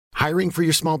Hiring for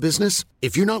your small business?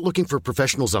 If you're not looking for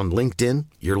professionals on LinkedIn,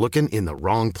 you're looking in the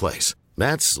wrong place.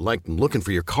 That's like looking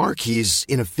for your car keys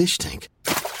in a fish tank.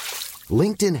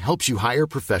 LinkedIn helps you hire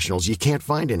professionals you can't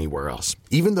find anywhere else,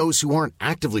 even those who aren't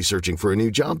actively searching for a new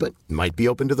job but might be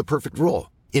open to the perfect role.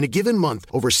 In a given month,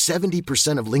 over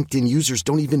 70% of LinkedIn users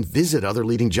don't even visit other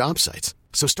leading job sites.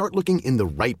 So start looking in the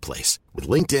right place. With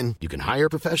LinkedIn, you can hire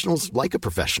professionals like a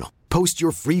professional. Post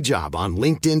your free job on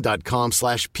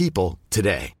linkedin.com/people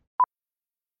today.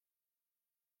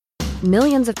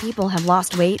 Millions of people have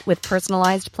lost weight with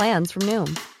personalized plans from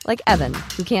Noom. Like Evan,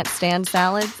 who can't stand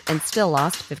salads and still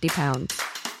lost 50 pounds.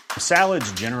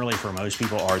 Salads generally for most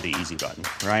people are the easy button,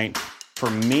 right? For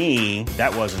me,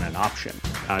 that wasn't an option.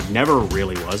 I never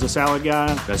really was a salad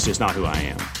guy. That's just not who I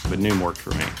am. But Noom worked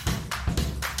for me.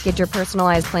 Get your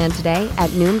personalized plan today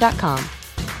at Noom.com.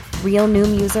 Real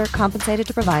Noom user compensated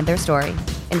to provide their story.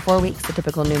 In 4 weeks, the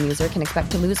typical Noom user can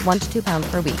expect to lose 1 to 2 pounds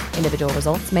per week. Individual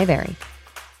results may vary.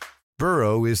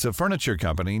 Burrow is a furniture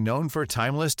company known for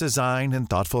timeless design and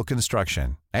thoughtful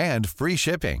construction, and free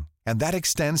shipping, and that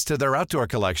extends to their outdoor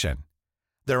collection.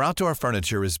 Their outdoor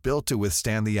furniture is built to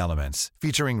withstand the elements,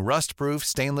 featuring rust-proof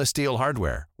stainless steel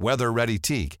hardware, weather-ready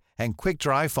teak, and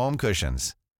quick-dry foam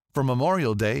cushions. For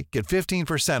Memorial Day, get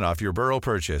 15% off your Burrow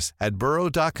purchase at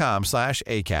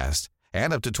burrow.com/acast,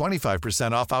 and up to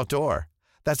 25% off outdoor.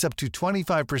 That's up to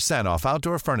 25% off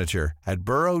outdoor furniture at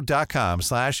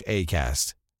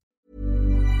burrow.com/acast.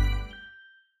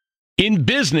 In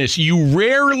business, you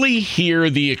rarely hear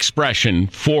the expression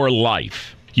 "for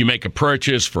life." You make a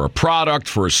purchase for a product,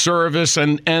 for a service,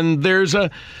 and there's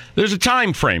a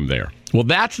time frame there. Well,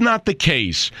 that's not the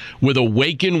case with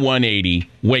Awaken 180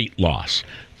 weight loss.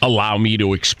 Allow me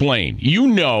to explain. You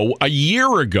know, a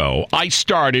year ago, I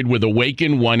started with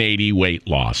Awaken 180 weight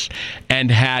loss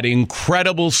and had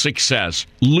incredible success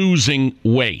losing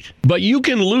weight. But you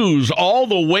can lose all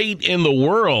the weight in the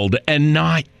world and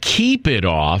not keep it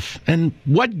off. And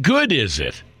what good is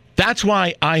it? That's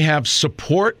why I have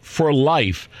support for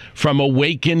life from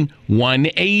Awaken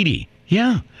 180.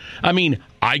 Yeah. I mean,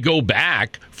 I go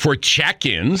back for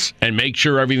check-ins and make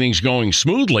sure everything's going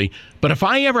smoothly. But if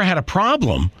I ever had a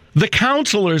problem, the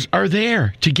counselors are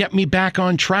there to get me back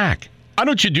on track. Why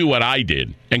don't you do what I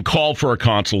did and call for a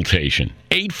consultation?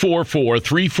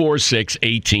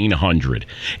 844-346-1800.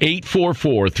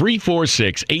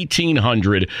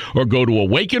 844-346-1800 or go to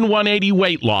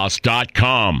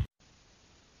awaken180weightloss.com.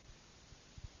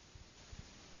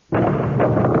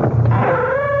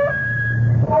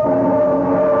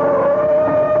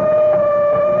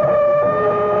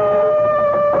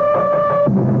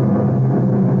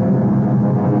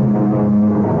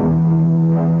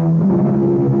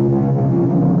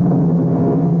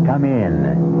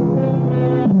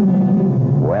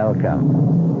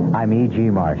 I'm E.G.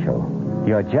 Marshall.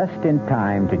 You're just in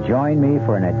time to join me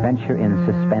for an adventure in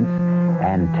suspense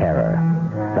and terror.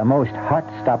 The most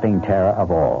heart-stopping terror of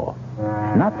all.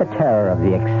 Not the terror of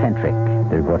the eccentric,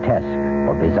 the grotesque,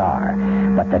 or bizarre,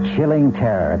 but the chilling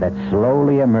terror that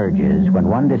slowly emerges when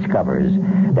one discovers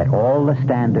that all the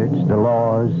standards, the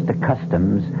laws, the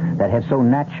customs that have so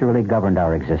naturally governed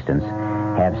our existence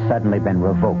have suddenly been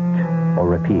revoked or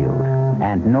repealed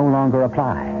and no longer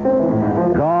apply.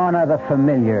 Gone are the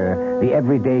familiar, the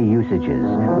everyday usages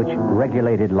which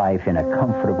regulated life in a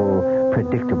comfortable,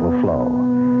 predictable flow.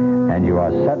 And you are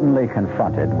suddenly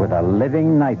confronted with a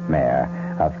living nightmare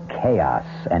of chaos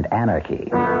and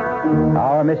anarchy.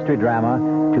 Our mystery drama,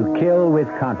 To Kill with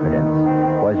Confidence,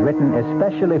 was written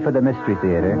especially for the Mystery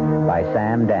Theater by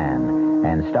Sam Dan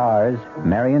and stars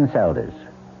Marion Seldes.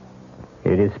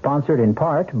 It is sponsored in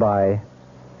part by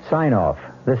Sign-Off,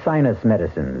 the Sinus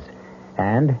Medicines,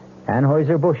 and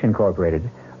Anheuser-Busch Incorporated,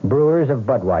 brewers of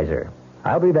Budweiser.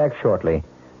 I'll be back shortly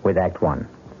with Act One.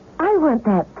 I want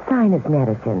that sinus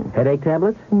medicine. Headache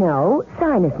tablets? No,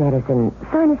 sinus medicine.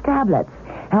 Sinus tablets.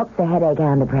 Helps the headache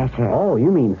and the pressure. Oh,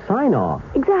 you mean Sign-Off.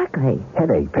 Exactly.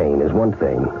 Headache pain is one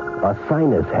thing. A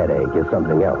sinus headache is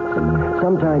something else.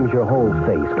 Sometimes your whole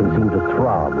face can seem to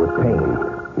throb with pain.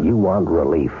 You want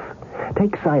relief.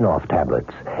 Take Sign-Off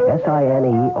tablets.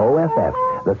 Sineoff.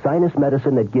 The sinus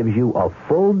medicine that gives you a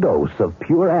full dose of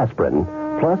pure aspirin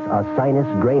plus a sinus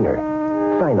drainer.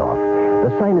 Sign-Off. The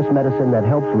sinus medicine that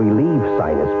helps relieve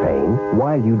sinus pain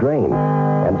while you drain.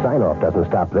 And Sign-Off doesn't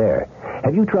stop there.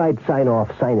 Have you tried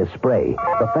Sign-Off Sinus Spray,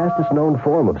 the fastest known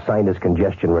form of sinus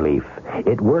congestion relief?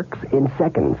 It works in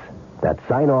seconds. That's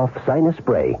Sign-Off Sinus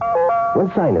Spray. When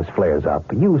sinus flares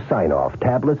up, use Sign-Off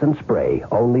tablets and spray,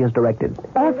 only as directed.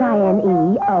 Sineoff.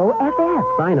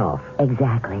 Sign-Off.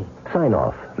 Exactly.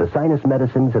 Sign-Off, the sinus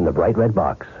medicines in the bright red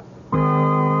box.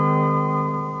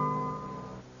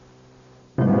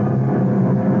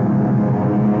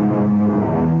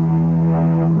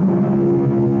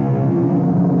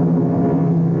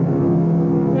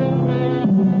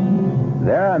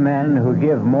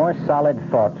 give more solid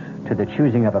thought to the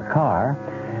choosing of a car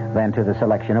than to the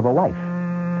selection of a wife.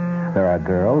 There are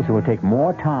girls who will take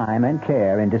more time and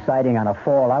care in deciding on a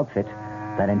fall outfit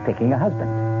than in picking a husband.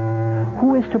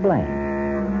 Who is to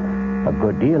blame? A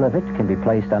good deal of it can be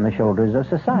placed on the shoulders of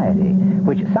society,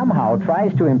 which somehow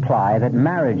tries to imply that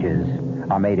marriages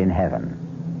are made in heaven.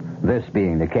 This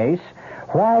being the case,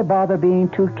 why bother being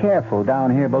too careful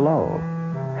down here below?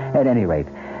 At any rate,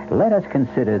 let us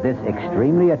consider this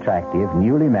extremely attractive,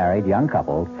 newly married young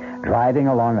couple driving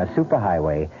along a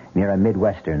superhighway near a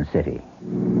Midwestern city.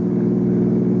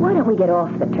 Why don't we get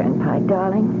off the turnpike,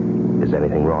 darling? Is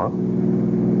anything wrong?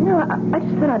 No, I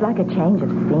just thought I'd like a change of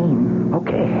scene.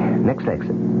 Okay, next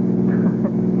exit.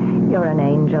 You're an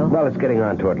angel. Well, it's getting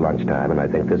on toward lunchtime, and I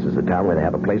think this is a town where they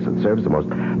have a place that serves the most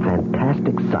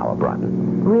fantastic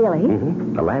sauerbraten. Really?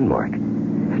 Mm-hmm. A landmark.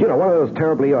 You know, one of those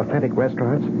terribly authentic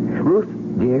restaurants. Ruth,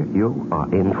 dear, you are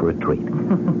in for a treat.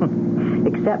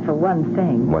 Except for one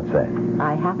thing. What's that?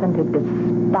 I happen to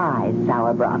despise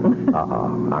sauerbraten.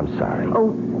 Uh-oh, I'm sorry.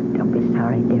 Oh, don't be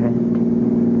sorry, dearest.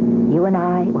 You and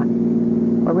I, well,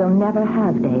 we'll never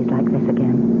have days like this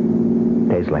again.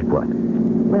 Days like what?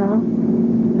 Well,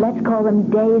 let's call them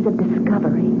days of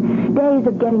discovery. Days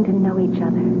of getting to know each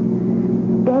other.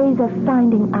 Days of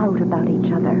finding out about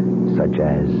each other. Such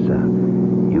as,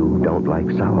 you don't like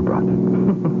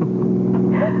sauerbraten.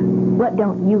 What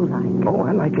don't you like? Oh,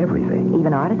 I like everything.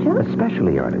 Even artichokes?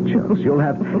 Especially artichokes. You'll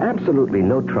have absolutely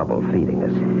no trouble feeding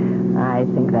us. I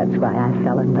think that's why I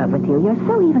fell in love with you. You're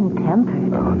so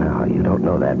even-tempered. Oh, no, you don't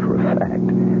know that for a fact.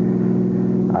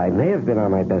 I may have been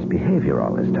on my best behavior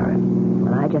all this time.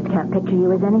 Well, I just can't picture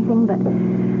you as anything but...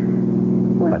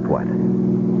 Well, But what?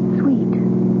 sweet.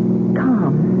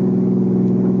 Calm.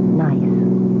 Nice.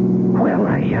 Well,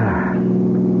 I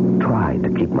tried to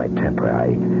keep my temper.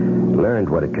 I learned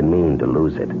what it can mean to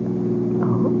lose it.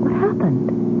 Oh, what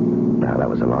happened? Now, that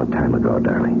was a long time ago,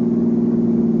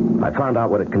 darling. I found out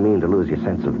what it can mean to lose your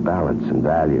sense of balance and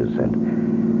values,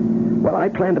 and, well, I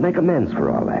plan to make amends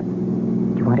for all that.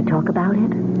 Do you want to talk about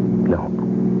it? No.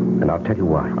 And I'll tell you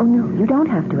why. Oh, no, you don't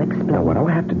have to explain. Now, what I'll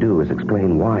have to do is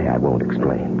explain why I won't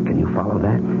explain. Can you follow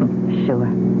that? Sure.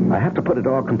 I have to put it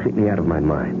all completely out of my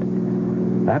mind.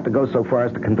 I have to go so far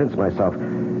as to convince myself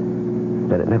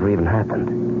that it never even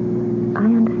happened. I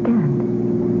understand.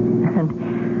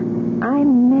 And I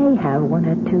may have one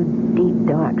or two deep,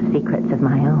 dark secrets of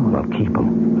my own. Well, keep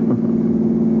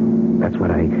them. That's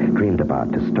what I dreamed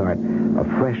about, to start a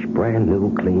fresh, brand new,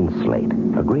 clean slate.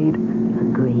 Agreed?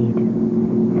 Agreed.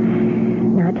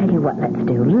 Now, I tell you what let's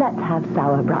do. Let's have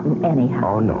sauerbraten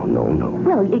anyhow. Oh, no.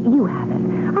 Well, you have it.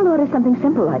 I'll order something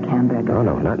simple like hamburger. Oh,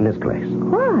 no, not in this place.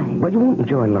 Why? Well, you won't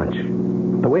enjoy lunch.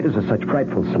 The waiters are such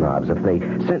frightful snobs if they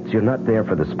sense you're not there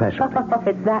for the specialty. Oh,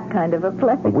 it's that kind of a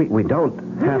place. We don't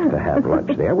have to have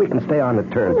lunch there. We can stay on the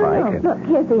turnpike. No. Look,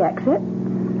 here's the exit.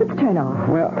 Let's turn off.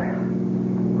 Well,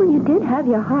 you did have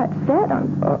your heart set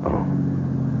on... uh-oh.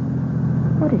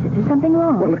 What is it? Is something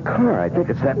wrong? Well, the car, I think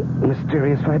it's that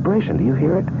mysterious vibration. Do you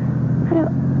hear it?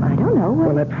 I don't know.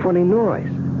 Well, that funny noise.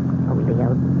 Oh,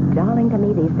 Leo, darling, to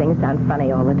me these things sound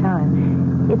funny all the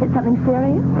time. Is it something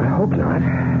serious? I hope not.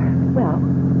 Well,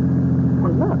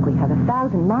 look, we have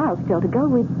 1,000 miles still to go.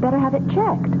 We'd better have it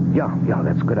checked. Yeah,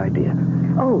 that's a good idea.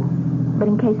 Oh, but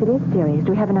in case it is serious,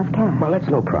 do we have enough cash? Well, that's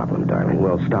no problem, darling.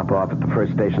 We'll stop off at the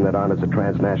first station that honors a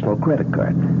transnational credit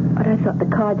card. But I thought the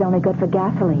card's only good for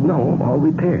gasoline. No, all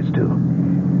repairs do.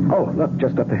 Oh, look,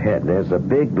 just up ahead, there's a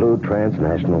big blue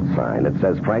transnational sign that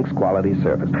says Frank's Quality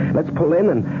Service. Let's pull in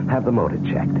and have the motor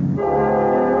checked.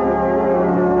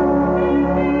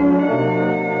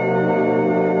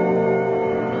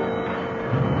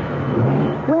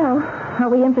 Well, are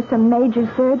we in for some major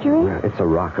surgery? It's a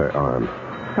rocker arm.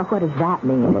 Oh, what does that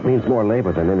mean? Well, it means more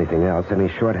labor than anything else, and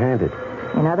he's short-handed.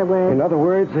 In other words? In other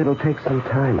words, it'll take some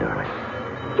time, darling.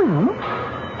 Well,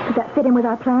 does that fit in with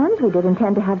our plans? We did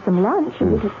intend to have some lunch.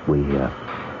 And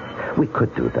We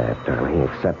could do that, darling,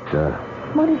 except,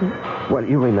 What is it? Well,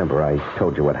 you remember I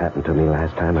told you what happened to me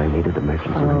last time I needed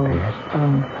emergency repairs?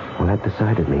 Well, that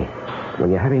decided me. When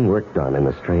you're having work done in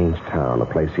a strange town, a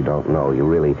place you don't know, you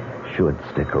really should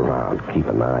stick around, keep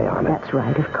an eye on it. That's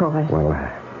right, of course. Well,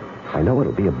 I know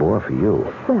it'll be a bore for you.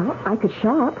 Well, I could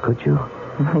shop. Could you?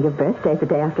 Your birthday's the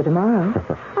day after tomorrow.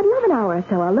 I'd love an hour or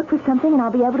so. I'll look for something and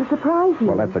I'll be able to surprise you.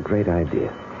 Well, that's a great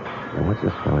idea. Now, what's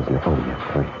this fellow's name? Oh, yes,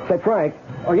 Frank. Say, Frank.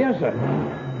 Oh, yes, sir.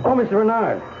 Oh, Mr.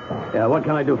 Renard. Yeah, what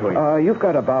can I do for you? You've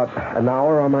got about an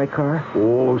hour on my car?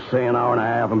 Oh, say an hour and a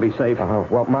half and be safe.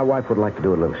 Well, my wife would like to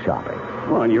do a little shopping.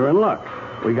 Well, and you're in luck.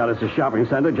 We got us a shopping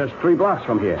center just 3 blocks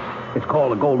from here. It's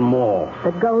called the Golden Mall.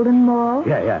 The Golden Mall?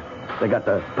 Yeah. They got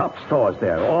the top stores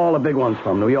there. All the big ones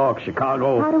from New York,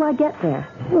 Chicago. How do I get there?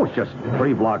 Oh, it's just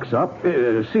 3 blocks up.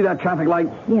 See that traffic light?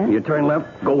 Yeah. You turn left,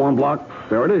 go 1 block.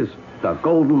 There it is. The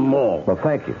Golden Mall. Well,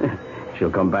 thank you.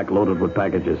 She'll come back loaded with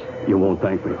packages. You won't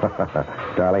thank me.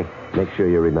 Darling, make sure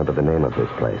you remember the name of this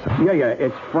place. Huh? Yeah.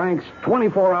 It's Frank's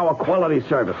 24-hour quality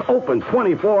service. Open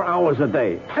 24 hours a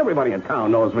day. Everybody in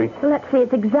town knows me. Let's see,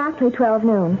 it's exactly 12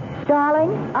 noon.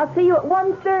 Darling, I'll see you at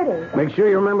 1:30. Make sure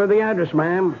you remember the address,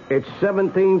 ma'am. It's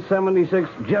 1776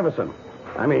 Jefferson.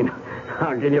 I mean,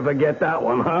 how can you forget that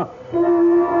one, huh?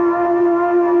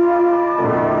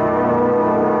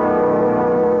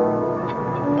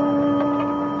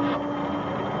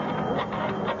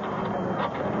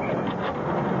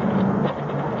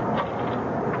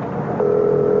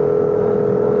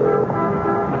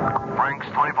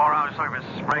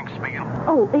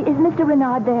 Oh, is Mr.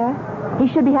 Renard there? He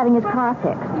should be having his car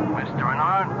fixed. Mr.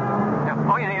 Renard? Yeah.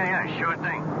 Oh, yeah, sure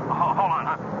thing. Hold on,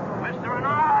 huh? Mr.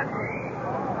 Renard!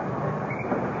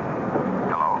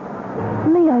 Hello?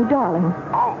 Leo, darling.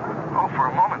 Oh, for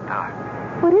a moment,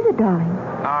 What is it, darling?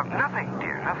 Nothing,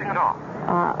 dear. Nothing at all.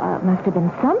 Must have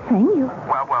been something.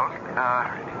 Well,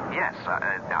 yes.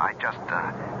 I just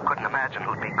couldn't imagine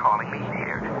who'd be calling me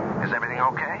here. Is everything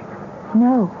okay?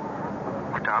 No.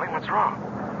 Well, darling, what's wrong?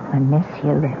 I miss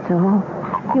you, that's all.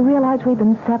 You realize we've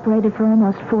been separated for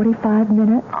almost 45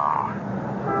 minutes? Oh.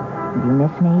 You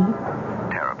miss me?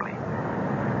 Terribly.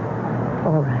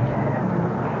 All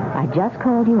right. I just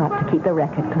called you up to keep the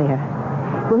record clear.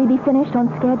 Will he be finished on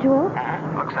schedule?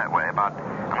 Mm-hmm. Looks that way. About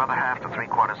another half to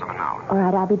 3/4 of an hour. All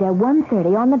right, I'll be there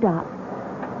 1:30 on the dot.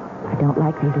 I don't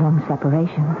like these long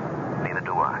separations. Neither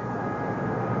do I.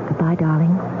 Goodbye,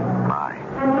 darling. Bye.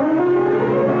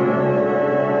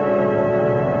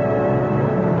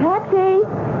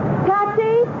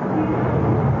 Taxi!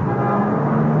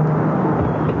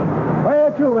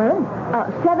 Where to, ma'am?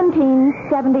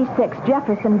 1776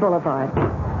 Jefferson Boulevard.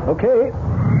 Okay.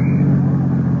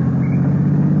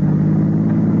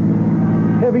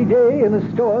 Heavy day in the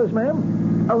stores,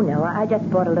 ma'am? Oh, no, I just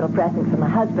bought a little present for my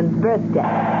husband's birthday.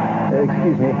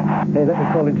 Excuse me. Let me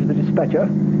call into the dispatcher.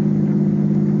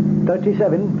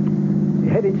 37,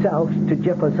 headed south to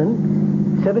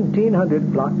Jefferson,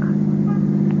 1700 block.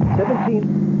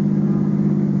 17.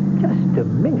 Just a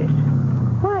minute.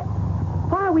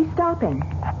 Why are we stopping?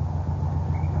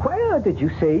 Where did you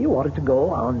say you wanted to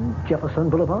go on Jefferson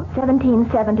Boulevard?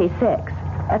 1776.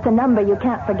 That's a number you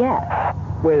can't forget.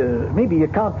 Well, maybe you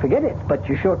can't forget it, but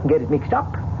you sure can get it mixed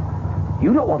up.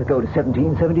 You don't want to go to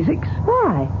 1776.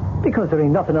 Why? Because there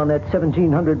ain't nothing on that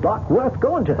 1700 block worth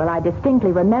going to. Well, I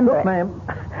distinctly remember Look, it. ma'am,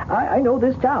 I know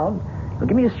this town. Well,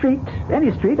 give me a street,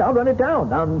 any street, I'll run it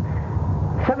down. On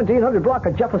 1700 block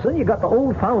of Jefferson, you got the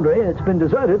old foundry, and it's been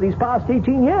deserted these past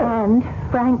 18 years. And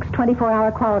Frank's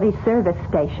 24-hour quality service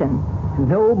station.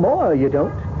 No more, you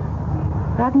don't.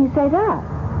 How can you say that?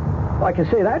 Well, I can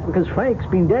say that because Frank's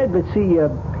been dead, let's see,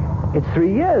 it's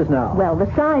 3 years now. Well, the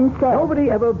sign says... Nobody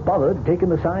ever bothered taking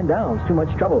the sign down. It's too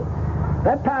much trouble.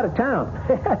 That part of town,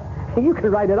 you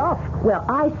can write it off. Well,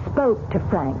 I spoke to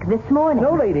Frank this morning.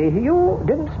 No, lady, you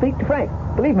didn't speak to Frank.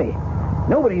 Believe me,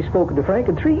 nobody's spoken to Frank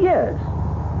in 3 years.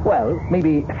 Well,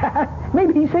 maybe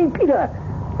St. Peter.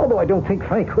 Although I don't think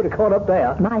Frank would have caught up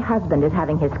there. My husband is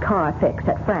having his car fixed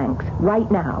at Frank's right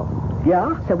now.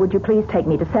 Yeah? So would you please take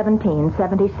me to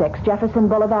 1776 Jefferson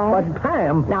Boulevard? But,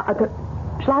 ma'am... Now,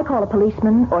 shall I call a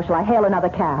policeman or shall I hail another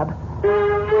cab?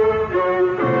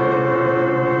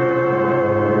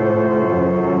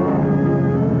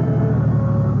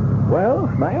 Well,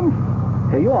 ma'am,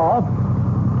 here you are.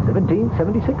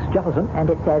 1776 Jefferson. And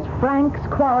it says Frank's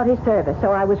Quality Service,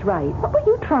 so I was right. What were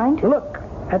you trying to... Look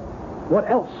at what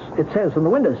else it says on the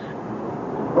windows.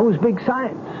 Those big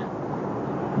signs.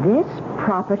 This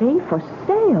property for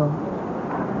sale.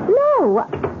 No!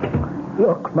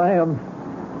 Look, ma'am,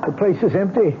 the place is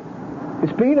empty.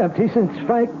 It's been empty since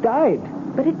Frank died.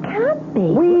 But it can't be.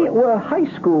 We were high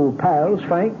school pals,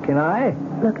 Frank and I.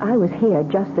 Look, I was here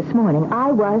just this morning.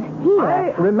 I was here.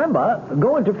 I remember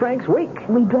going to Frank's wake.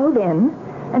 We drove in,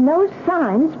 and those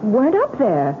signs weren't up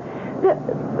there.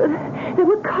 There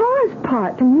were cars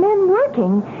parked and men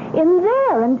working in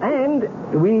there, And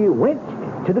we went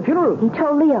to the funeral. He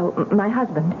told Leo, my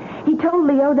husband, he told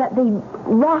Leo that the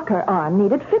rocker arm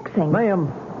needed fixing. Ma'am,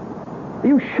 are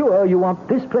you sure you want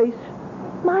this place?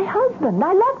 My husband.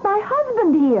 I left my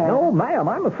husband here. No, ma'am,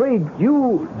 I'm afraid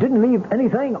you didn't leave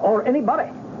anything or anybody.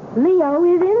 Leo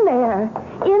is in there,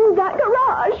 in that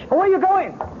garage. Where are you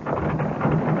going?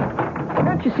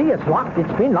 Can't you see it's locked?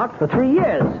 It's been locked for 3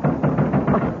 years.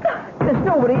 There's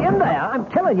nobody in there. I'm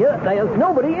telling you, there's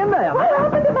nobody in there. What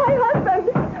happened to my husband?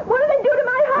 What did they do to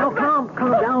my husband? Now,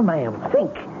 Calm down, ma'am.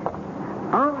 Think.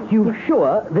 Are you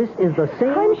sure this is the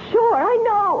same? I'm sure. I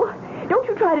know. Don't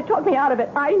you try to talk me out of it.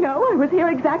 I know. I was here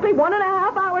exactly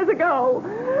 1.5 hours ago.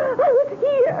 I was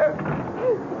here.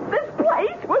 This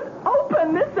place was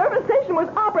open. This service station was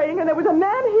operating, and there was a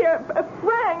man here,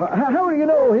 Frank. How do you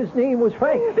know his name was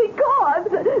Frank? Because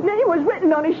the name was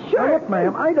written on his shirt. Look,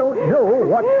 ma'am, I don't know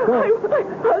what's going on. My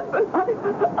husband.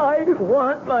 I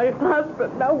want my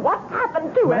husband. Now, what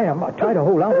happened to him? Ma'am, try to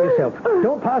hold on to yourself.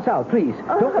 Don't pass out, please.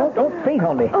 Don't faint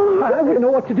on me. I wouldn't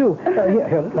know what to do.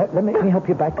 Here, let me help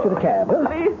you back to the cab.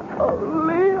 Please. Oh,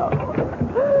 Leo.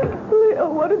 Leo,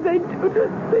 what did they do to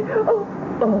me?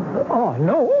 Oh,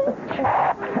 no.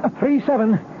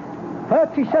 37.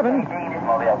 37.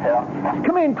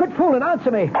 Come in, quit fooling,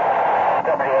 answer me.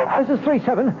 This is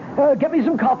 37. Get me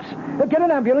some cops. Get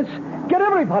an ambulance. Get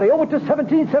everybody over to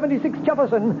 1776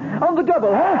 Jefferson on the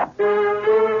double, huh?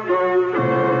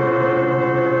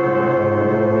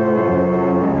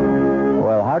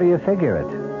 Well, how do you figure it?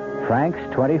 Frank's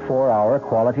 24-hour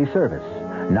quality service.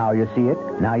 Now you see it,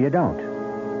 now you don't.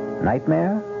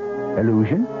 Nightmare?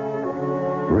 Illusion?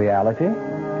 Reality?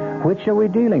 Which are we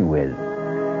dealing with?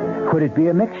 Could it be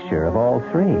a mixture of all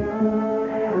three?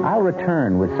 I'll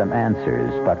return with some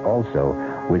answers, but also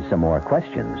with some more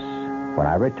questions when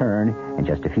I return in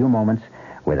just a few moments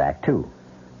with Act Two.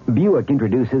 Buick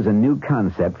introduces a new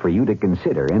concept for you to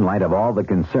consider in light of all the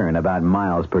concern about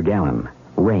miles per gallon.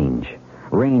 Range.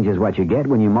 Range is what you get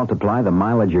when you multiply the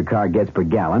mileage your car gets per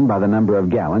gallon by the number of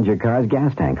gallons your car's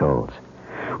gas tank holds.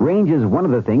 Range is one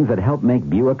of the things that help make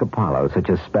Buick Apollo such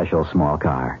a special small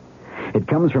car. It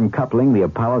comes from coupling the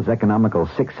Apollo's economical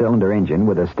 6-cylinder engine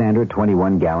with a standard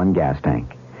 21-gallon gas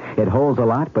tank. It holds a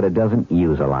lot, but it doesn't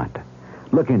use a lot.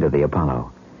 Look into the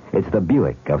Apollo. It's the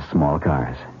Buick of small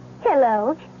cars.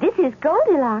 Hello, this is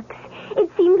Goldilocks. It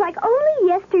seems like only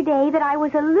yesterday that I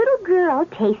was a little girl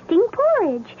tasting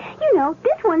porridge. You know,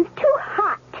 this one's too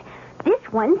hot.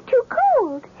 This one's too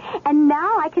cold. And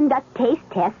now I conduct taste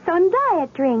tests on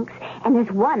diet drinks. And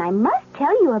there's one I must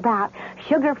tell you about.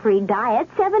 Sugar-free Diet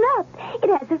 7-Up. It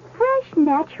has a fresh,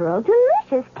 natural,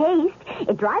 delicious taste.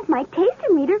 It drives my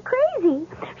taste-o-meter crazy.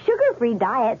 Sugar-free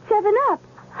Diet 7-Up.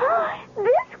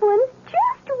 This one's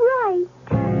just right.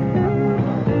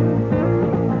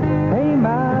 Hey,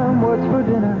 Mom, what's for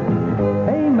dinner?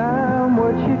 Hey, Mom,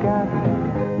 what you got?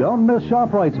 Don't miss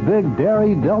ShopRite's big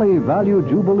Dairy Deli Value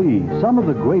Jubilee. Some of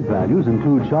the great values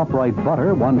include ShopRite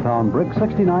butter, 1-pound brick,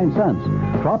 69 cents.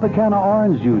 Tropicana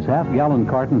orange juice, half-gallon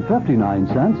carton, 59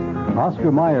 cents.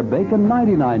 Oscar Mayer bacon,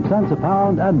 99 cents a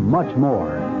pound, and much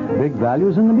more. Big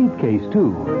values in the meat case,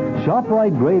 too.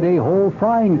 ShopRite Grade A whole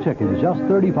frying chickens, just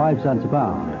 35 cents a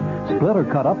pound. Split or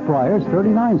cut up fryers,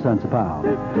 39 cents a pound.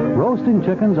 Roasting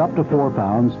chickens up to 4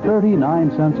 pounds,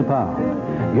 39 cents a pound.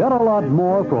 Get a lot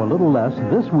more for a little less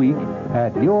this week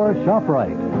at your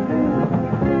ShopRite.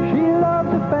 She loves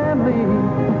the family.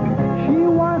 She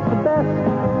wants the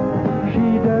best.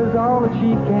 She does all that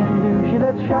she can do. She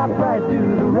lets ShopRite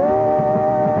do the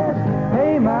rest.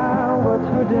 Hey, Ma, what's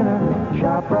for dinner?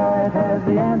 ShopRite has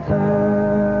the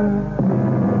answer.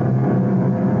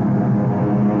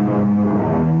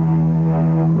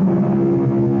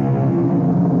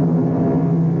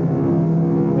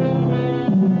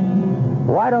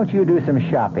 Why don't you do some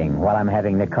shopping while I'm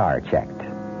having the car checked?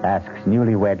 Asks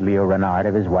newlywed Leo Renard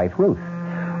of his wife Ruth.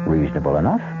 Reasonable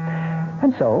enough.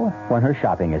 And so, when her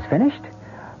shopping is finished,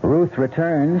 Ruth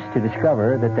returns to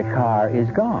discover that the car is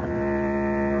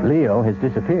gone. Leo has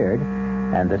disappeared,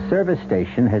 and the service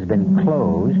station has been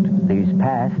closed these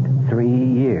past 3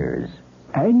 years.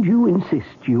 And you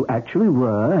insist you actually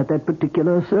were at that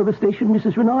particular service station,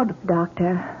 Mrs. Renard?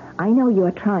 Doctor, I know you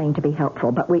are trying to be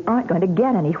helpful, but we aren't going to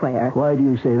get anywhere. Why do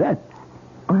you say that?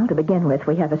 Well, to begin with,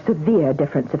 we have a severe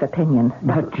difference of opinion.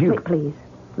 But you... Wait, please.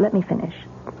 Let me finish.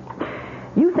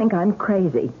 You think I'm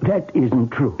crazy. That isn't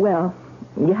true. Well,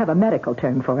 you have a medical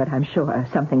term for it, I'm sure.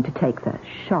 Something to take the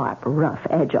sharp, rough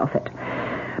edge off it.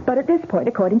 But at this point,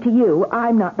 according to you,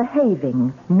 I'm not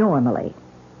behaving normally.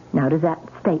 Now, does that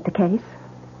state the case?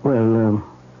 Well,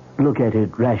 look at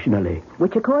it rationally.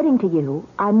 Which, according to you,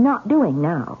 I'm not doing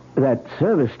now. That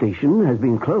service station has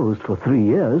been closed for 3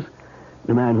 years.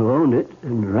 The man who owned it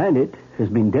and ran it has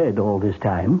been dead all this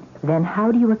time. Then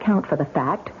how do you account for the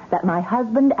fact that my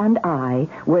husband and I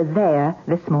were there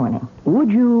this morning?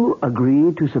 Would you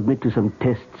agree to submit to some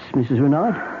tests, Mrs.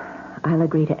 Renard? I'll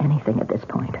agree to anything at this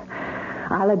point.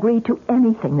 I'll agree to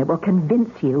anything that will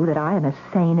convince you that I am as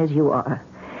sane as you are.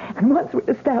 And once we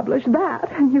establish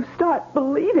that, and you start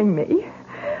believing me,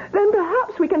 then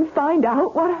perhaps we can find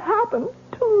out what happened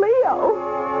to Leo.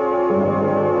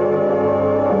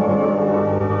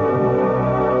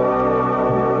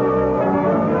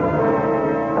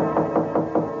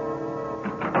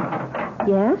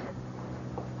 Yes?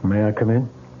 May I come in?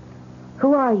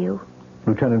 Who are you?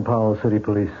 Lieutenant Powell, City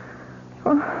Police.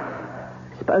 Well,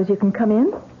 suppose you can come in.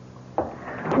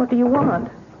 What do you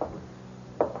want?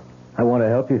 I want to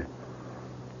help you.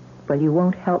 Well, you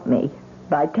won't help me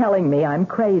by telling me I'm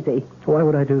crazy. Why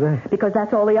would I do that? Because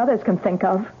that's all the others can think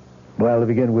of. Well, to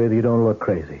begin with, you don't look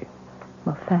crazy.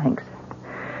 Well, thanks.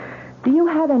 Do you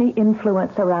have any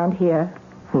influence around here?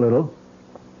 A little.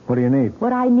 What do you need?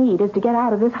 What I need is to get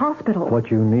out of this hospital. What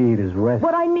you need is rest.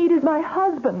 What I need is my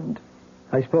husband.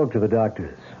 I spoke to the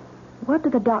doctors. What do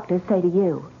the doctors say to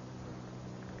you?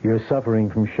 You're suffering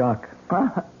from shock.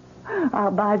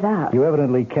 I'll buy that. You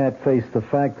evidently can't face the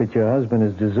fact that your husband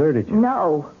has deserted you.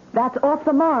 No, that's off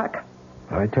the mark.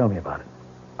 All right, tell me about it.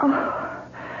 Oh,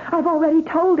 I've already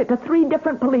told it to 3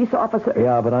 different police officers.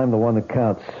 Yeah, but I'm the one that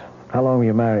counts. How long were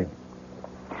you married?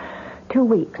 2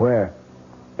 weeks. Where?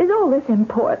 Is all this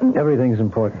important? Everything's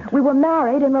important. We were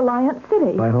married in Reliance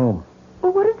City. By whom?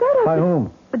 Well, what is that? By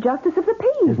whom? The Justice of the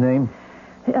Peace. His name?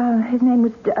 His name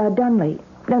was Dunley.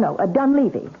 No,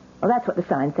 Dunleavy. Well, that's what the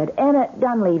sign said. Emmett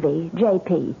Dunleavy,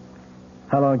 J.P.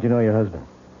 How long did you know your husband?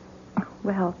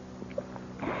 Well,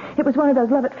 it was one of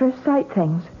those love at first sight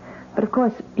things. But, of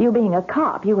course, you being a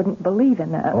cop, you wouldn't believe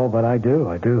in that. Oh, but I do.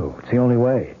 It's the only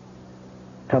way.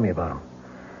 Tell me about him.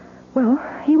 Well,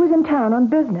 he was in town on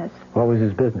business. What was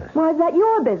his business? Why is that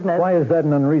your business? Why is that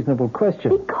an unreasonable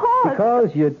question?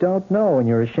 Because you don't know and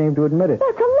you're ashamed to admit it.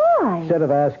 That's a lie. Instead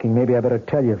of asking, maybe I better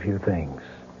tell you a few things.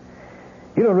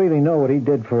 You don't really know what he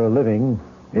did for a living,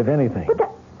 if anything. But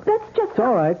that's just... It's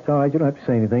all right. You don't have to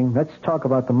say anything. Let's talk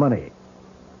about the money.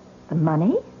 The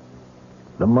money?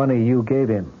 The money you gave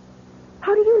him.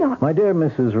 How do you know? My dear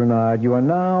Mrs. Renard, you are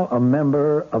now a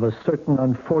member of a certain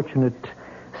unfortunate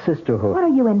sisterhood. What are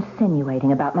you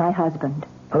insinuating about my husband?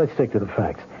 Now, let's stick to the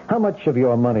facts. How much of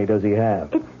your money does he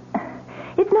have?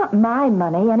 It's not my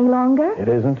money any longer. It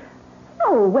isn't?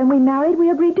 No, when we married,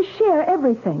 we agreed to share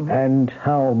everything. And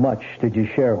how much did you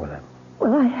share with him?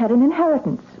 Well, I had an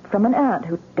inheritance from an aunt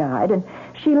who died, and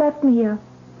she left me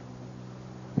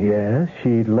Yes,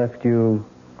 she left you...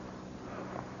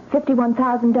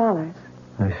 $51,000.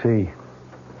 I see.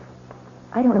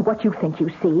 I don't know what you think you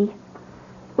see.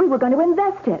 We were going to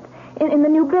invest it in the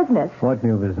new business. What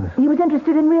new business? He was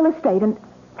interested in real estate, and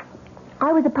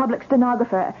I was a public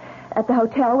stenographer at the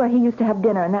hotel where he used to have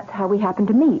dinner, and that's how we happened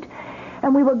to meet.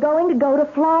 And we were going to go to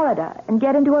Florida and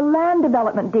get into a land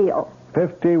development deal.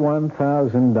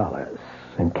 $51,000.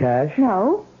 In cash?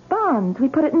 No, bonds. We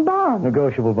put it in bonds.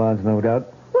 Negotiable bonds, no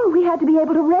doubt. Well, we had to be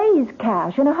able to raise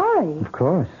cash in a hurry. Of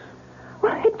course.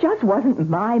 Well, it just wasn't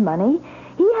my money.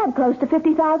 He had close to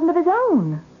 $50,000 of his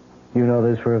own. You know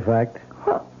this for a fact?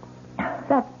 Well,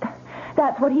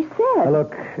 that's what he said.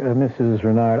 Look, Mrs.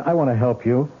 Renard, I want to help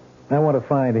you. I want to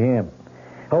find him.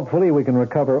 Hopefully we can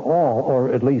recover all,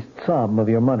 or at least some, of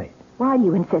your money. Why do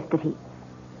you insist that he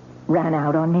ran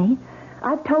out on me?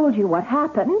 I've told you what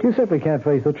happened. You simply can't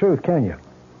face the truth, can you?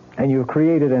 And you've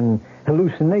created an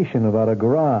hallucination about a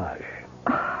garage.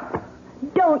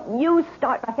 Don't you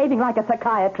start behaving like a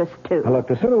psychiatrist, too. Now, look,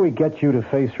 the sooner we get you to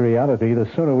face reality, the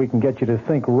sooner we can get you to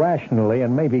think rationally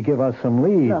and maybe give us some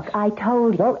leads. Look, I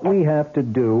told you. What we have to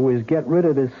do is get rid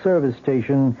of this service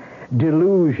station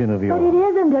delusion of yours. But it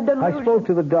isn't a delusion. I spoke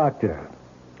to the doctor.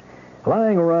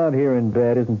 Lying around here in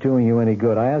bed isn't doing you any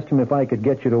good. I asked him if I could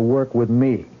get you to work with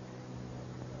me.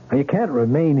 Now, you can't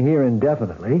remain here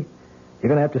indefinitely. You're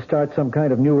going to have to start some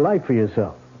kind of new life for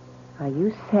yourself. Are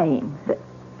you saying that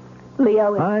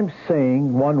Leo is... I'm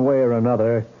saying, one way or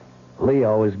another,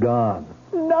 Leo is gone.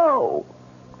 No.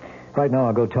 Right now,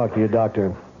 I'll go talk to your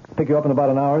doctor. Pick you up in about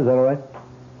an hour. Is that all right?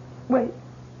 Wait.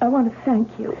 I want to thank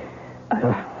you.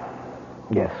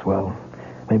 Yes, well,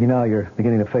 maybe now you're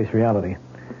beginning to face reality.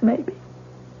 Maybe.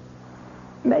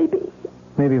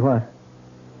 Maybe what?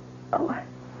 Oh,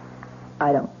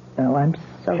 I don't know. I'm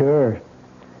so... Sure.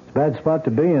 It's a bad spot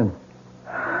to be in.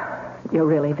 You're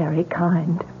really very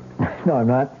kind. No, I'm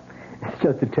not. It's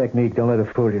just a technique. Don't let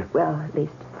it fool you. Well, at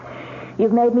least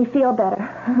you've made me feel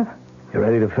better. You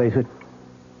ready to face it?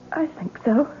 I think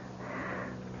so.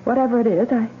 Whatever it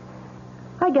is,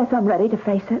 I guess I'm ready to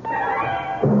face it.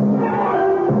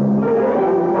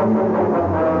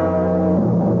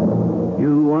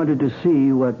 You wanted to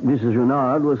see what Mrs.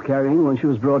 Renard was carrying when she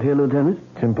was brought here, Lieutenant?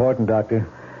 It's important, Doctor.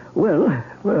 Well,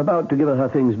 we're about to give her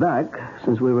things back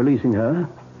since we're releasing her.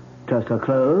 Just her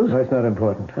clothes. That's not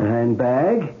important. Her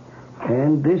handbag.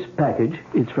 And this package.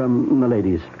 It's from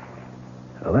Milady's.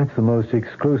 Well, that's the most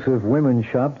exclusive women's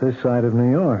shop this side of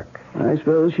New York. I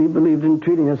suppose she believed in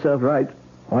treating herself right.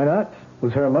 Why not? It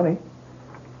was her money.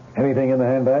 Anything in the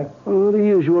handbag? Oh, the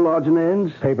usual odds and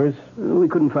ends. Papers? We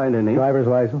couldn't find any. Driver's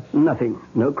license? Nothing.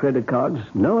 No credit cards.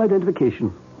 No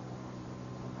identification.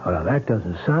 Well, that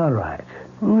doesn't sound right.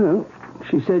 Well,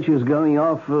 she said she was going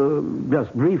off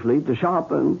just briefly to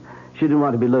shop, and she didn't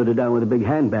want to be loaded down with a big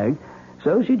handbag.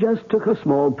 So she just took her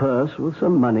small purse with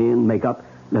some money and makeup,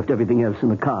 left everything else in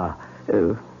the car.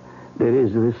 There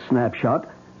is this snapshot.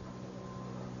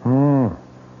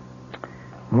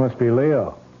 Must be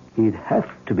Leo. He'd have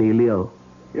to be Leo.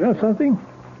 You know something?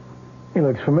 He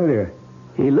looks familiar.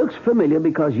 He looks familiar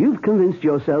because you've convinced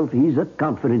yourself he's a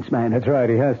confidence man. That's right,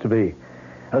 he has to be.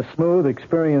 A smooth,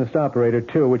 experienced operator,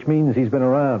 too, which means he's been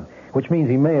around, which means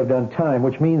he may have done time,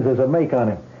 which means there's a make on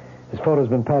him. His photo's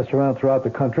been passed around throughout the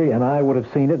country, and I would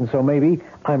have seen it, and so maybe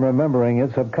I'm remembering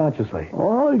it subconsciously.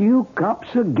 All you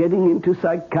cops are getting into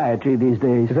psychiatry these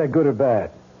days. Is that good or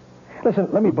bad? Listen,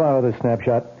 let me borrow this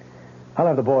snapshot. I'll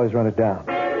have the boys run it down.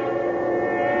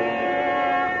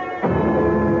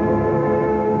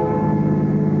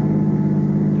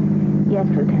 Yes,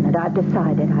 Lieutenant, I've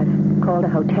decided. I've called a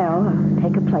hotel. I'll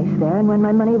take a place there, and when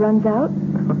my money runs out,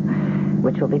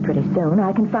 which will be pretty soon,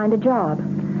 I can find a job.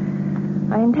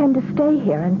 I intend to stay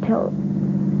here until...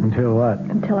 Until what?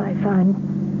 Until I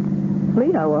find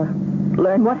Leo or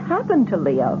learn what happened to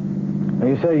Leo. Now,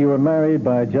 you say you were married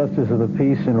by a justice of the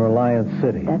peace in Reliance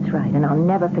City. That's right, and I'll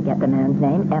never forget the man's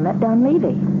name, Emmett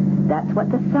Dunleavy. That's what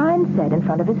the sign said in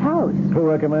front of his house. Who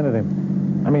recommended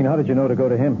him? I mean, how did you know to go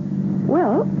to him?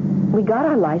 Well, we got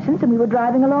our license and we were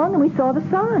driving along and we saw the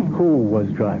sign. Who was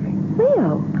driving?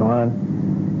 Leo. Go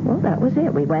on. Well, that was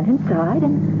it. We went inside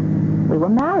and we were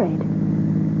married.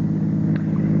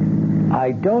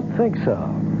 I don't think so.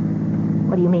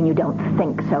 What do you mean you don't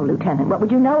think so, Lieutenant? What would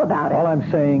you know about it? All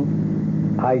I'm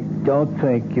saying, I don't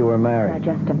think you were married.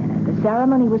 Now, just a minute. The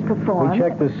ceremony was performed. We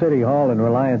checked the city hall in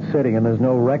Reliance City, and there's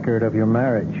no record of your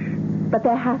marriage. But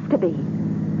there has to be.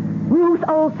 Ruth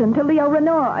Olson to Leo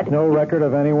Renard. No record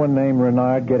of anyone named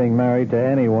Renard getting married to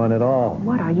anyone at all.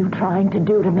 What are you trying to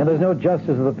do to me? And there's no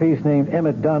justice of the peace named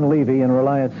Emmett Dunleavy in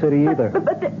Reliance City either.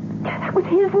 But that was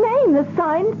his name. The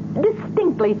sign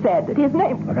distinctly said that his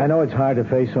name... Look, I know it's hard to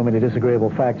face so many disagreeable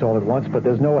facts all at once, but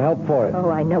there's no help for it. Oh,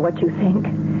 I know what you think.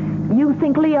 You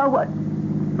think Leo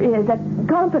is a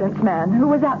confidence man who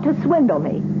was out to swindle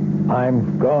me.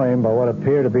 I'm going by what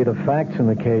appear to be the facts in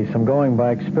the case. I'm going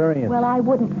by experience. Well, I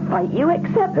wouldn't fight you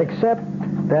except... Except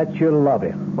that you love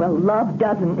him. Well, love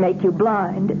doesn't make you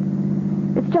blind.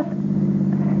 It's just...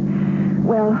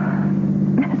 Well,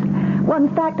 one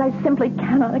fact I simply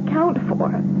cannot account for.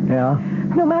 Yeah?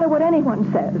 No matter what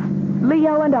anyone says,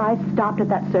 Leo and I stopped at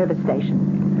that service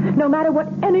station. No matter what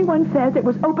anyone says, it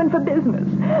was open for business.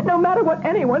 No matter what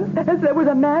anyone says, there was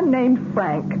a man named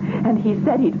Frank, and he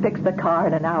said he'd fix the car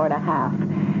in an hour and a half,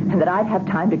 and that I'd have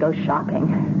time to go shopping.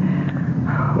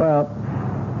 Well,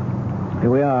 here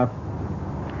we are.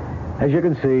 As you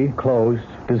can see, closed,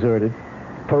 deserted,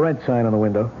 for rent sign on the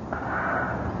window.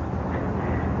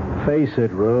 Face it,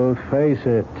 Ruth, face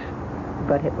it.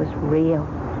 But it was real.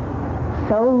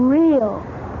 So real.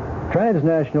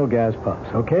 Transnational gas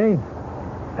pumps, okay?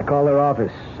 I called their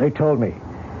office. They told me.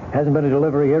 Hasn't been a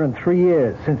delivery here in 3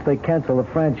 years since they canceled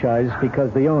the franchise because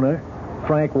the owner,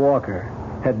 Frank Walker,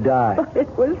 had died. But it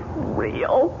was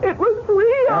real. It was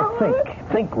real. Now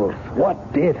think, Ruth.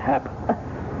 What did happen?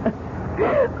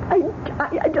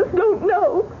 I just don't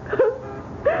know.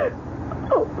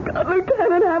 Oh, God,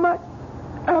 Lieutenant,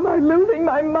 am I losing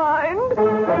my mind?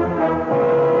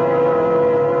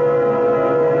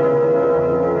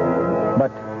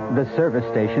 But the service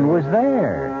station was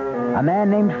there. A man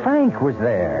named Frank was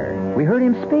there. We heard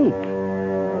him speak.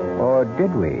 Or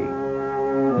did we?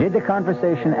 Did the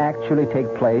conversation actually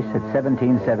take place at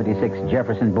 1776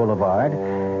 Jefferson Boulevard?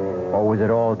 Or was it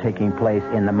all taking place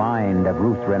in the mind of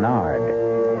Ruth Renard,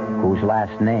 whose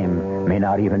last name may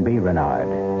not even be Renard,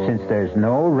 since there's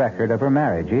no record of her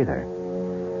marriage either?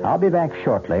 I'll be back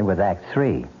shortly with Act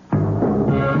 3.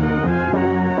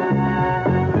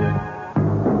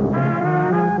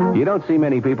 You don't see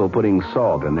many people putting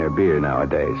salt in their beer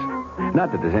nowadays.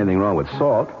 Not that there's anything wrong with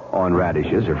salt on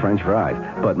radishes or French fries,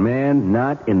 but, man,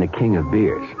 not in the king of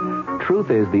beers.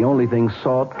 Truth is, the only thing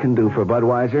salt can do for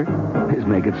Budweiser is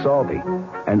make it salty.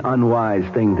 An unwise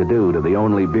thing to do to the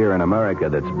only beer in America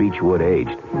that's Beechwood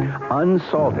aged.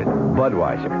 Unsalted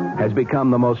Budweiser has become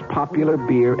the most popular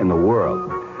beer in the world.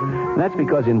 That's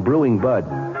because in brewing Bud,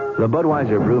 the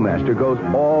Budweiser brewmaster goes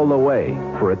all the way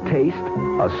for a taste,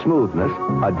 a smoothness,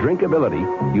 a drinkability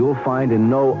you'll find in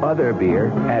no other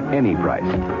beer at any price.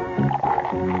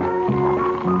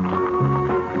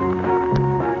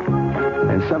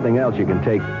 And something else you can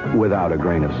take without a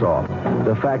grain of salt.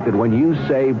 The fact that when you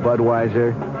say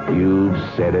Budweiser, you've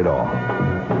said it all.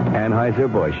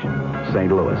 Anheuser-Busch,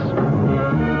 St. Louis.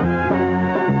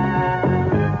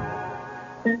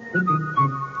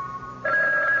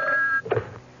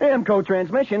 Amco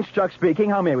Transmissions, Chuck speaking.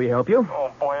 How may we help you?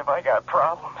 Oh, boy, have I got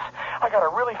problems. I got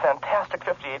a really fantastic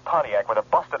 58 Pontiac with a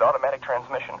busted automatic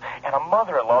transmission and a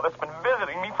mother-in-law that's been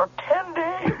visiting me for 10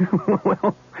 days.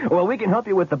 well, we can help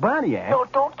you with the Pontiac. No,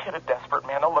 don't kid a desperate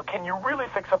man. Now, look, can you really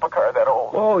fix up a car that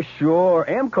old? Oh, sure.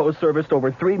 Amco serviced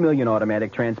over 3 million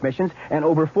automatic transmissions, and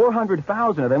over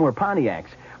 400,000 of them were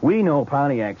Pontiacs. We know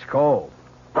Pontiac's cold.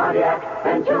 Pontiac,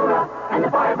 Ventura, and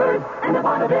the Firebird, and the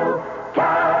Bonneville,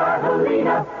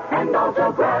 Catalina, and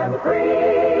also Grand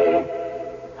Prix.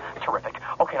 Terrific.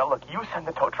 Okay, now look, you send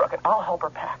the tow truck and I'll help her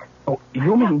pack. Oh,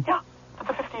 you mean? Yeah.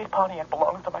 The 58 Pontiac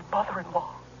belongs to my mother-in-law.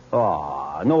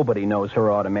 Aw, nobody knows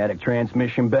her automatic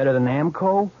transmission better than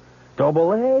Amco.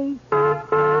 Double A,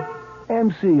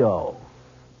 MCO.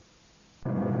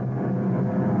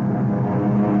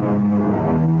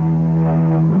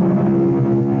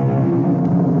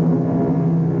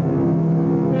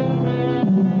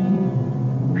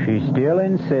 She still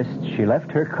insists she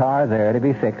left her car there to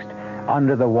be fixed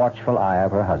under the watchful eye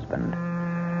of her husband.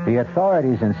 The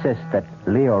authorities insist that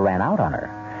Leo ran out on her,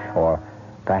 or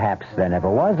perhaps there never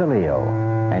was a Leo,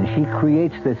 and she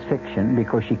creates this fiction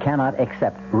because she cannot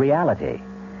accept reality.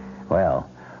 Well,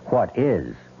 what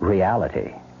is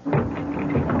reality?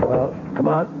 Well, come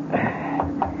on.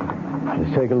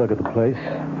 Let's take a look at the place.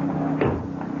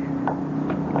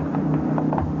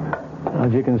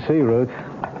 As you can see, Ruth,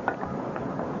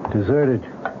 deserted.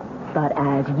 But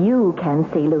as you can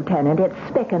see, Lieutenant, it's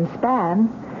spick and span.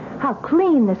 How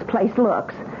clean this place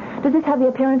looks. Does this have the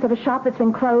appearance of a shop that's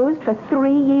been closed for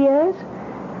 3 years?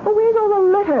 Well, where's all the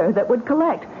litter that would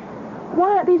collect?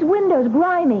 Why aren't these windows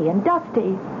grimy and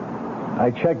dusty?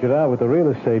 I checked it out with the real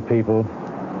estate people.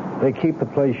 They keep the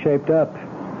place shaped up.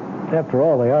 After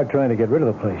all, they are trying to get rid of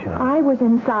the place, you know. I was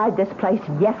inside this place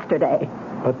yesterday.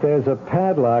 But there's a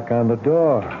padlock on the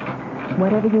door.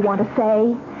 Whatever you want to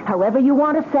say, however you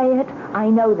want to say it, I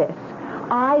know this.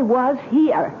 I was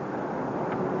here.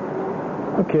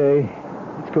 Okay,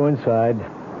 let's go inside.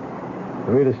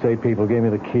 The real estate people gave me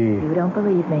the key. You don't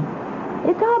believe me.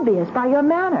 It's obvious by your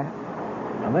manner.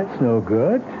 Well, that's no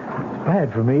good. It's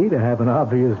bad for me to have an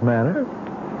obvious manner.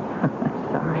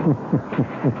 Sorry.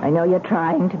 I know you're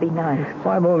trying to be nice.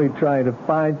 Well, I'm only trying to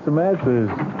find some answers.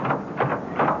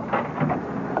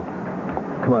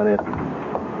 Come on in.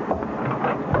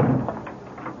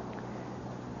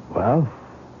 Well,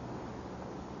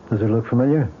 does it look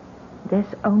familiar? This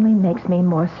only makes me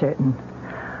more certain.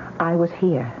 I was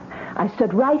here. I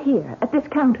stood right here at this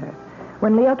counter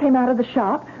when Leo came out of the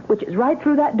shop, which is right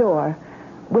through that door,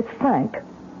 with Frank.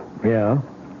 Yeah?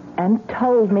 And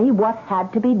told me what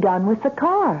had to be done with the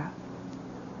car.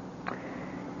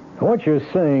 What you're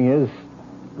saying is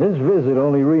this visit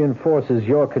only reinforces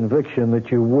your conviction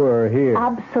that you were here.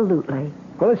 Absolutely.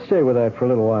 Well, let's stay with that for a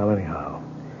little while anyhow.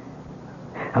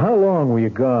 How long were you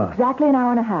gone? Exactly an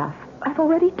hour and a half. I've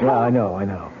already told. Yeah, I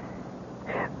know.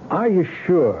 Are you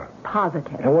sure?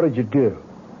 Positive. And what did you do?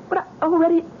 But I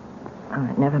already... All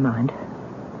right, never mind.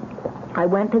 I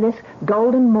went to this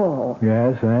Golden Mall.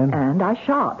 Yes, and? And I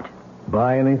shopped.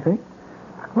 Buy anything?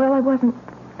 Well, I wasn't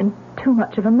in too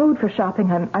much of a mood for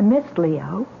shopping. I missed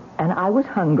Leo, and I was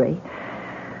hungry.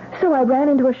 So I ran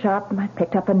into a shop and I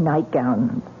picked up a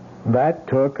nightgown. That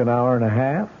took an hour and a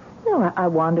half? No, I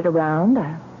wandered around.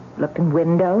 I looked in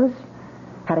windows,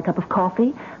 had a cup of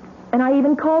coffee, and I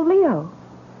even called Leo.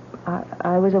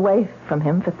 I was away from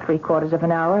him for 3/4 of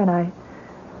an hour, and I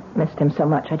missed him so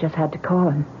much I just had to call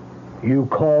him. You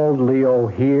called Leo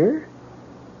here?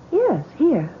 Yes,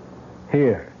 here.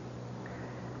 Here.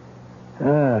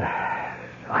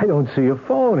 I don't see a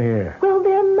phone here. Well,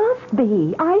 there must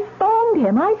be. I phoned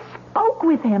him. I spoke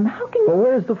with him. How can you... Well,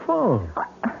 where's the phone?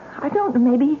 I don't know.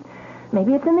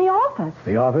 Maybe it's in the office.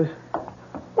 The office?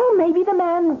 Well, maybe the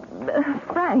man,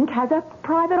 Frank, has a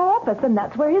private office, and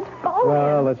that's where his phone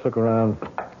Well, is. let's look around.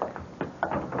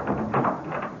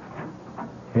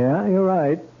 Yeah, you're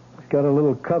right. It's got a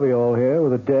little cubbyhole here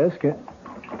with a desk.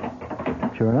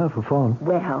 Sure enough, a phone.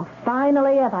 Well,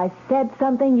 finally, have I said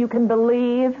something you can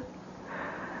believe?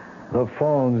 The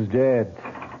phone's dead.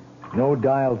 No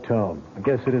dial tone. I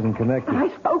guess it isn't connected. I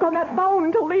spoke on that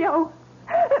phone to Leo.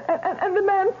 And the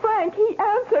man, Frank, he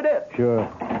answered it. Sure.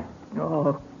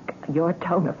 Oh, your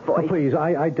tone of voice. Oh, please,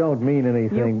 I don't mean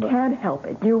anything. You can't help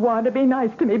it. You want to be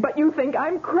nice to me, but you think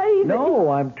I'm crazy. No,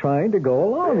 I'm trying to go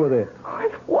along with it.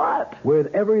 With what?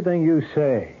 With everything you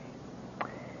say.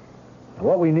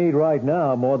 What we need right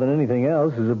now, more than anything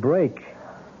else, is a break.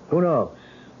 Who knows?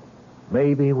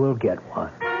 Maybe we'll get one.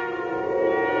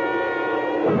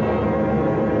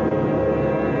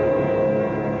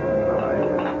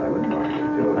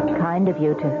 Kind of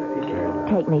you to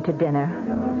take me to dinner.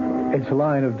 It's a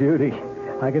line of duty.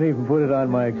 I can even put it on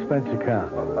my expense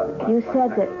account. You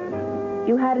said that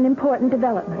you had an important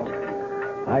development.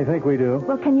 I think we do.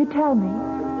 Well, can you tell me?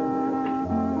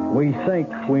 We think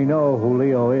we know who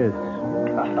Leo is.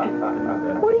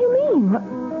 What do you mean?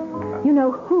 You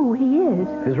know who he is?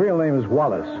 His real name is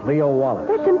Wallace, Leo Wallace.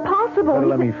 That's impossible. Better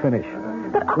let me finish.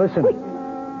 But, listen,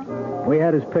 we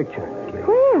had his picture.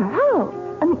 Where? How?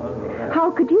 I mean,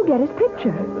 how could you get his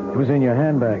picture? It was in your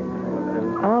handbag.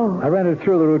 Oh. I ran it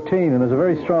through the routine, and there's a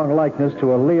very strong likeness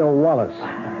to a Leo Wallace.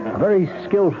 A very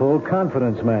skillful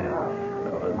confidence man.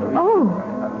 Oh.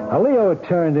 Now, Leo had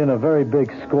turned in a very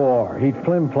big score. He'd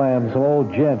flim-flammed some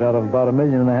old gent out of about $1.5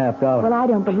 million. Well, I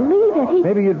don't believe it.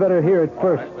 Maybe you'd better hear it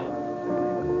first.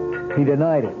 He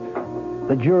denied it.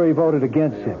 The jury voted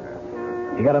against him.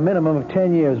 He got a minimum of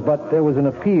 10 years, but there was an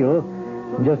appeal.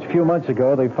 And just a few months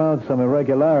ago, they found some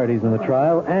irregularities in the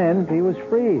trial, and he was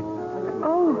freed.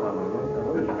 Oh.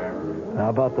 How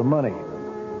about the money?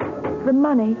 The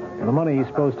money? The money he's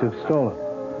supposed to have stolen.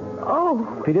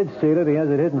 Oh. If he did steal it, he has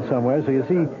it hidden somewhere. So you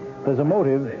see, there's a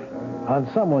motive on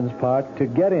someone's part to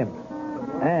get him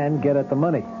and get at the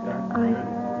money. I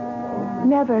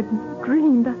never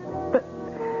dreamed that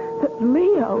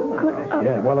Leo could...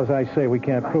 Yeah, well, as I say, we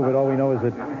can't prove it. All we know is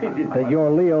that your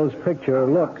Leo's picture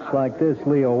looks like this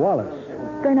Leo Wallace.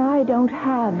 Then I don't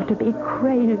have to be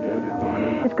crazy.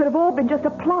 This could have all been just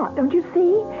a plot, don't you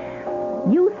see?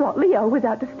 You thought Leo was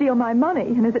out to steal my money,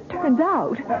 and as it turns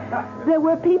out, there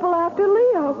were people after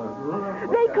Leo.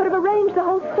 They could have arranged the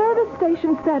whole service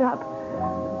station setup.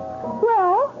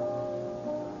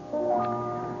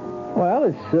 Well,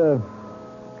 it's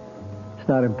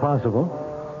not impossible.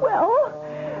 Well,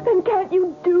 then can't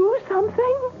you do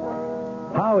something?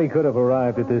 How he could have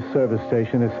arrived at this service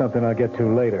station is something I'll get to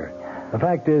later. The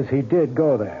fact is, he did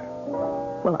go there.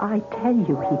 Well, I tell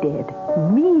you he did.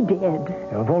 We did.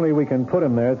 If only we can put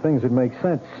him there, things would make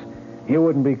sense. You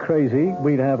wouldn't be crazy.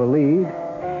 We'd have a lead.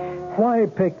 Why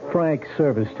pick Frank's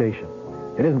service station?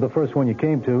 It isn't the first one you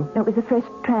came to. It was the first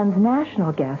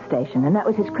transnational gas station, and that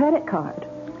was his credit card.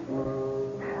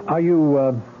 Are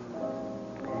you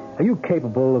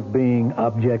capable of being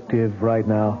objective right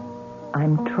now?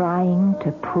 I'm trying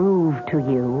to prove to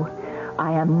you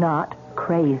I am not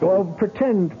crazy. Well,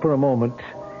 pretend for a moment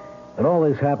that all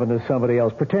this happened to somebody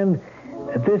else. Pretend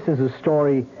that this is a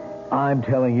story I'm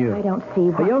telling you. I don't see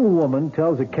why. A young woman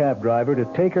tells a cab driver to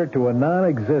take her to a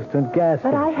non-existent gas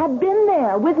station. But I had been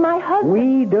there with my husband.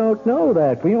 We don't know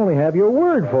that. We only have your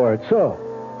word for it. So,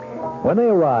 when they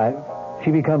arrive,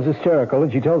 she becomes hysterical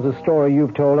and she tells the story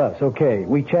you've told us. Okay,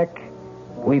 we check.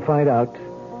 We find out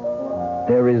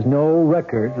there is no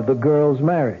record of the girl's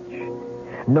marriage.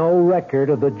 No record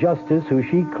of the justice who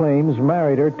she claims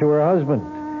married her to her husband.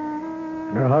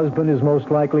 And her husband is most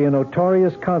likely a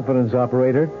notorious confidence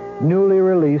operator, newly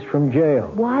released from jail.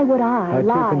 Why would I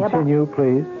lie about... Continue,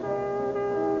 please.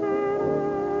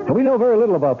 And we know very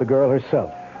little about the girl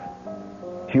herself.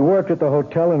 She worked at the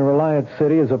hotel in Reliance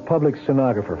City as a public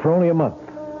stenographer for only a month.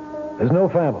 There's no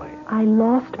family. I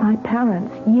lost my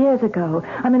parents years ago.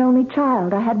 I'm an only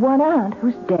child. I had one aunt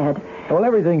who's dead. Well,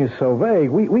 everything is so vague.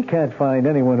 We can't find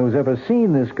anyone who's ever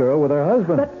seen this girl with her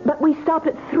husband. But we stopped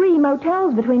at 3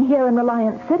 motels between here and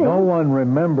Reliance City. No one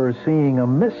remembers seeing a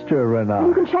Mr. Renard.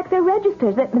 You can check their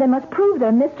registers. They must prove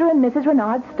that Mr. and Mrs.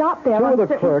 Renard stopped there. Two of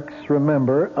the clerks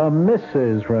remember a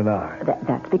Mrs. Renard.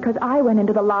 That's because I went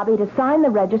into the lobby to sign the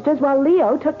registers while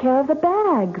Leo took care of the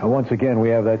bags. Now, once again, we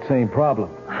have that same problem.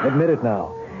 Admit it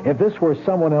now. If this were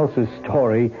someone else's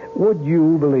story, would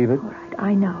you believe it? All right,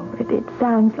 I know. It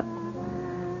sounds...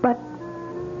 But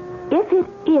if it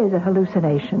is a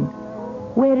hallucination,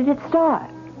 where did it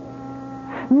start?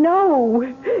 No,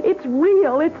 it's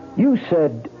real. You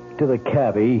said to the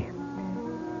cabbie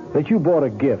that you bought a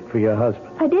gift for your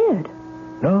husband. I did.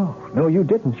 No, you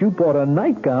didn't. You bought a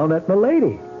nightgown at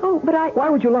Milady. Oh, but Why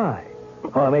would you lie?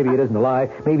 Oh, maybe it isn't a lie.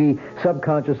 Maybe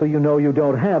subconsciously you know you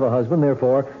don't have a husband,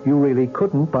 therefore you really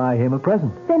couldn't buy him a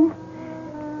present.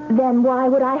 Then why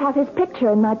would I have his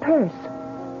picture in my purse?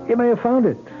 You may have found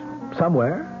it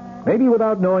somewhere. Maybe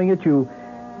without knowing it, you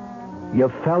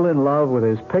fell in love with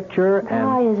his picture and...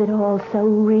 Why is it all so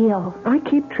real? I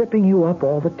keep tripping you up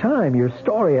all the time. Your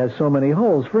story has so many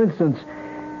holes. For instance,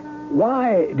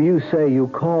 why do you say you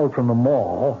called from the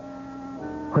mall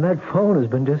when that phone has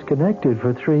been disconnected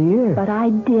for 3 years? But I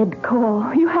did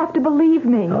call. You have to believe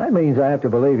me. Well, that means I have to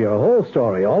believe your whole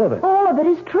story, all of it. All of it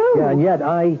is true. Yeah, and yet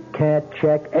I can't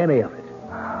check any of it.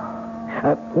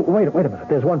 Wait a minute.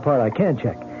 There's one part I can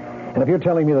check. And if you're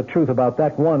telling me the truth about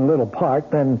that one little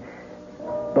part, then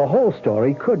the whole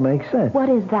story could make sense. What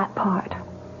is that part?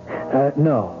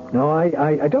 No,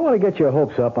 I don't want to get your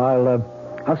hopes up.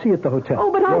 I'll see you at the hotel.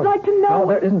 Oh, but I'd like to know. Well,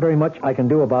 there isn't very much I can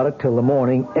do about it till the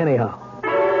morning anyhow.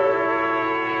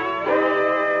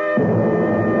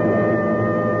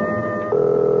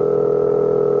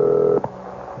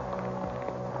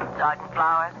 Sergeant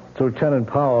Flowers? It's Lieutenant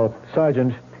Powell.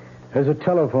 Sergeant, there's a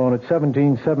telephone at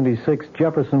 1776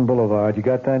 Jefferson Boulevard. You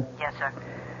got that? Yes, sir.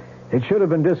 It should have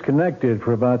been disconnected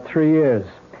for about 3 years.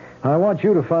 I want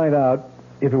you to find out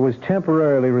if it was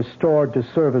temporarily restored to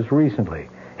service recently.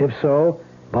 If so,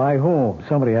 by whom?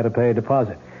 Somebody had to pay a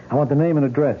deposit. I want the name and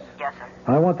address. Yes, sir.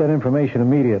 I want that information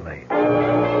immediately.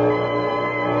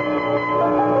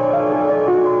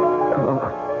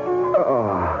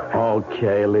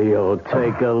 Okay, Leo,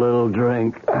 take a little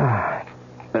drink. That's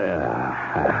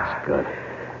good.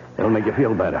 It'll make you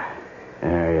feel better.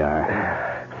 There you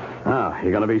are. Now,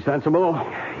 you gonna be sensible?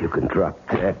 You can drop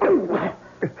that.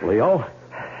 Leo,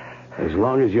 as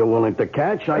long as you're willing to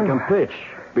catch, I can pitch.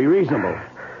 Be reasonable.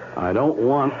 I don't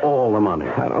want all the money.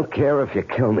 I don't care if you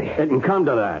kill me. It can come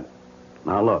to that.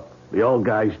 Now, look, the old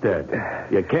guy's dead.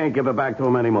 You can't give it back to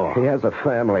him anymore. He has a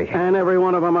family. And every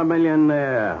one of them a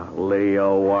millionaire.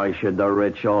 Leo, why should the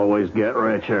rich always get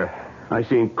richer? I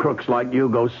seen crooks like you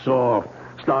go soft.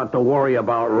 Start to worry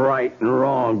about right and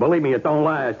wrong. Believe me, it don't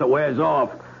last. It wears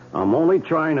off. I'm only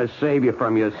trying to save you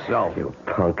from yourself. You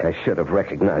punk, I should have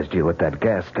recognized you at that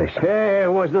gas station. Hey,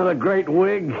 wasn't it a great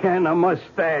wig and a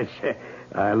mustache?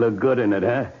 I look good in it,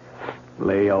 huh?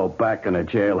 Leo, back in the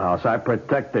jailhouse, I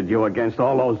protected you against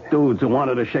all those dudes who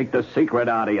wanted to shake the secret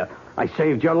out of you. I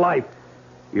saved your life.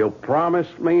 You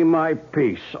promised me my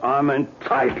peace. I'm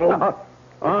entitled.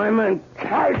 I'm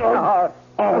entitled.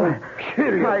 I'll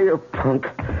kill you. You punk.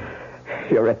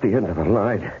 You're at the end of the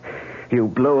line. You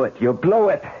blew it. You blew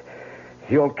it.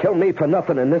 You'll kill me for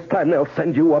nothing, and this time they'll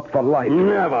send you up for life.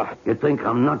 Never. You think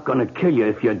I'm not going to kill you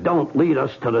if you don't lead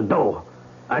us to the door.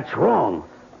 That's wrong.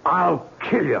 I'll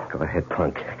kill you. Go ahead,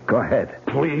 punk. Go ahead.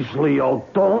 Please, Leo,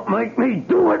 don't make me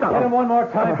do it. Hit him one more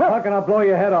time, punk, and I'll blow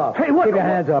your head off. Hey, what? Keep your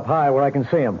hands up high where I can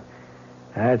see him.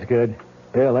 That's good.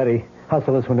 Bill, Eddie,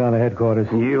 hustle this one down to headquarters.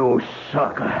 You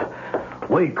sucker.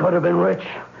 We could have been rich.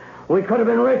 We could have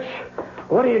been rich.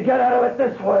 What do you get out of it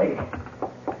this way?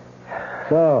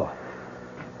 So,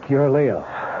 you're Leo.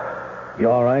 You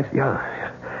all right?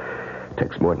 Yeah.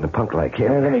 Takes more than a punk like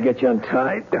him. Hey, let me get you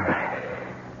untied.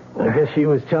 I guess she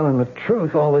was telling the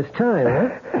truth all this time,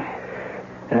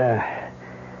 huh?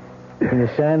 Can you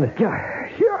stand?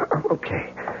 Yeah,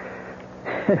 okay.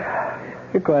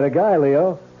 You're quite a guy,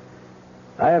 Leo.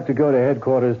 I have to go to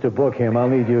headquarters to book him. I'll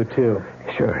need you, too.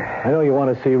 Sure. I know you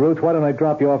want to see Ruth. Why don't I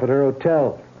drop you off at her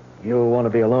hotel? You'll want to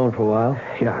be alone for a while.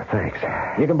 Yeah, thanks.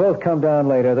 You can both come down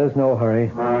later. There's no hurry.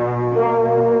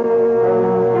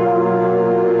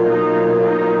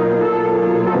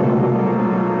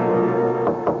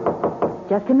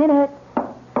 Just a minute.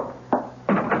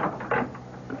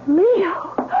 Leo.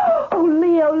 Oh,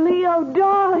 Leo,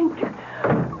 darling.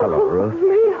 Hello, Ruth.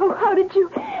 Leo, how did you...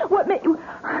 What made you...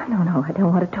 No, I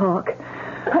don't want to talk.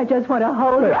 I just want to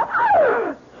hold you.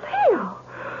 Leo.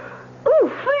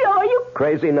 Oh, Leo, are you...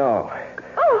 Crazy? No.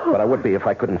 Oh. But I would be if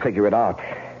I couldn't figure it out.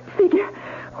 Figure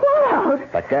what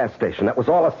out? That gas station, that was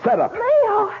all a setup.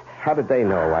 Leo. How did they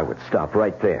know I would stop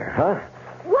right there, huh?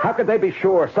 What? How could they be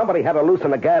sure? Somebody had to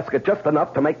loosen the gasket just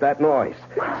enough to make that noise.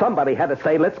 Somebody had to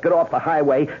say, let's get off the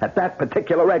highway at that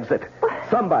particular exit.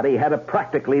 Somebody had to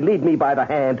practically lead me by the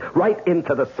hand right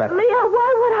into the setup. Leo,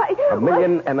 why would I... $1.5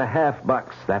 million.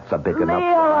 That's a big enough... Leo,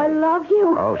 I love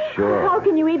you. Oh, sure. How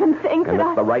can you even think and that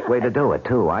it's the right way to do it,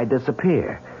 too. I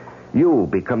disappear. You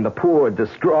become the poor,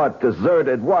 distraught,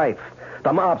 deserted wife. The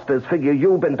mobsters figure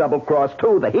you've been double-crossed,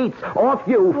 too. The heat's off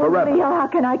you forever. Leo, how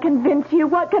can I convince you?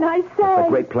 What can I say? It's a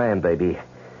great plan, baby.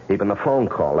 Even the phone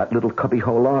call, that little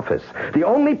cubbyhole office. The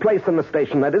only place in the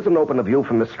station that isn't open to view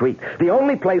from the street. The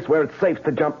only place where it's safe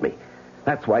to jump me.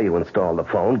 That's why you installed the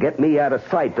phone. Get me out of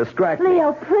sight, distract me.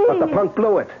 Leo, please. But the punk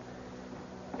blew it.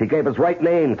 He gave his right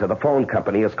name to the phone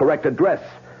company, his correct address.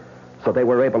 So they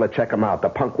were able to check him out. The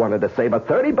punk wanted to save a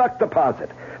 $30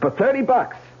 deposit. For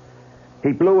 $30.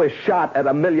 He blew his shot at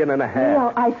 $1.5 million.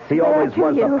 Leo, I swear he always to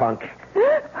was you. a punk.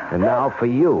 And now for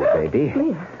you, baby.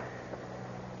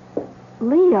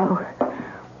 Leo.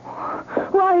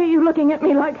 why are you looking at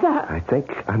me like that? I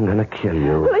think I'm going to kill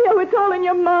you. Leo, it's all in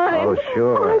your mind. Oh,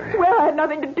 sure. Oh, I swear I had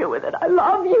nothing to do with it. I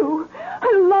love you.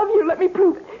 I love you. Let me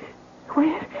prove it.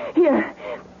 Wait, here.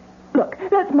 Look,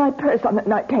 that's my purse on the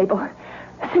night table.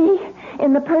 See?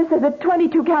 In the purse there's a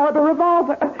 .22 caliber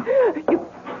revolver. You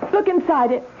look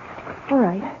inside it. All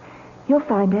right. You'll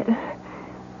find it.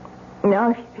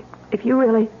 Now, if you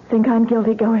really think I'm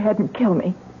guilty, go ahead and kill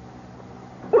me.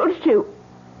 Well, shoot.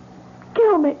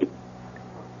 Kill me.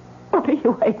 What are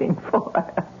you waiting for?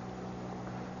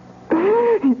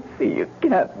 You see, you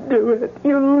can't do it.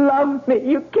 You love me.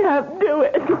 You can't do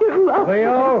it. You love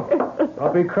Leo, me.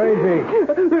 don't be crazy.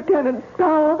 Lieutenant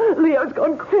Powell, Leo's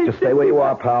going crazy. Just stay where you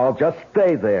are, Powell. Just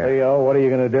stay there. Leo, what are you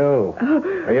going to do?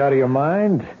 Are you out of your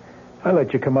mind? I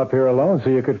let you come up here alone so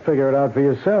you could figure it out for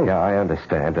yourself. Yeah, I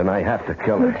understand, and I have to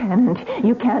kill her. Lieutenant,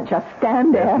 you can't just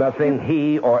stand there. There's nothing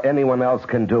he or anyone else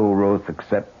can do, Ruth,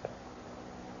 except...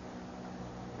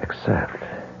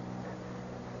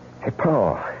 Hey,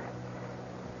 Paul,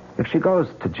 if she goes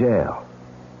to jail,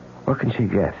 what can she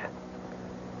get?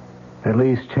 At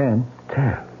least 10.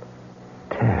 10,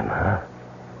 huh?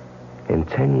 In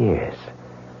 10 years,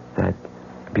 that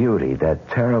beauty, that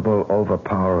terrible,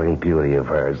 overpowering beauty of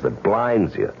hers that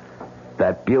blinds you,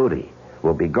 that beauty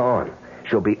will be gone.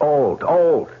 She'll be old,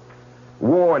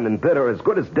 worn and bitter, as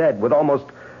good as dead, with almost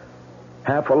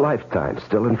half a lifetime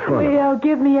still in front of her. Leo,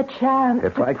 give me a chance.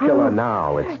 If I kill her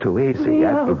now, it's too easy.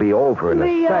 Leo. It'll be over in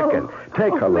a second.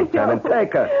 Take her, Lieutenant,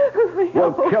 take her.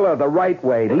 We'll kill her the right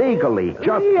way, legally,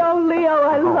 just... Leo,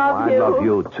 I love you. I love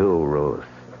you too, Ruth.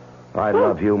 I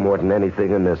love you more than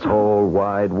anything in this whole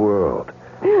wide world.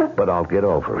 But I'll get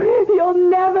over it. You'll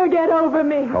never get over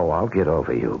me. Oh, I'll get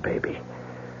over you, baby.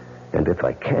 And if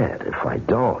I can't, if I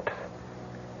don't,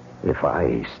 if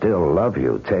I still love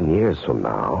you 10 years from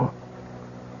now,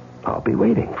 I'll be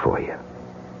waiting for you.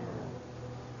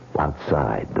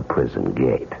 Outside the prison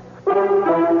gate.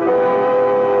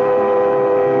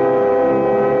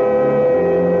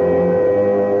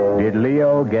 Did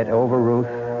Leo get over Ruth?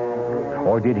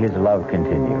 Or did his love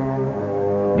continue?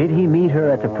 Did he meet her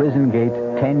at the prison gate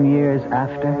 10 years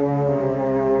after?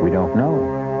 We don't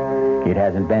know. It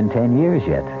hasn't been 10 years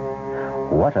yet.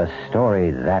 What a story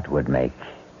that would make.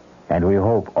 And we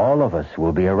hope all of us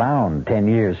will be around 10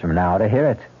 years from now to hear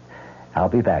it. I'll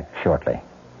be back shortly.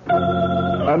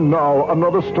 And now,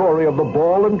 another story of the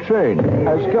ball and chain,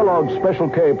 as Kellogg's Special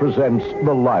K presents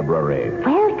The Library.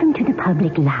 Welcome to the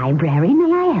public library.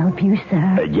 May I help you,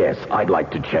 sir? Yes, I'd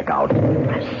like to check out...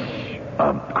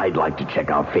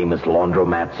 Famous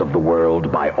Laundromats of the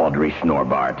World by Audrey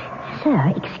Schnorbart.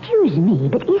 Sir, excuse me,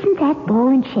 but isn't that ball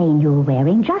and chain you're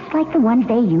wearing just like the ones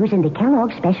they use in the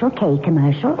Kellogg's Special K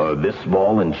commercial? This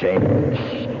ball and chain?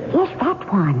 Yes,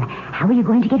 that one. How are you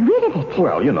going to get rid of it?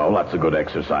 Well, lots of good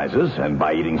exercises, and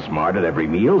by eating smart at every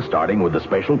meal, starting with the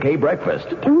Special K breakfast.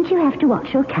 Don't you have to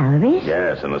watch your calories?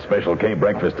 Yes, and the Special K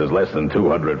breakfast is less than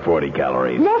 240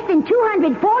 calories. Less than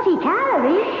 240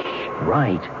 calories?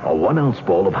 Right. A 1-ounce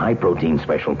bowl of high-protein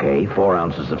Special K, 4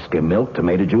 ounces of skim milk,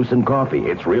 tomato juice, and coffee.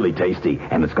 It's really tasty,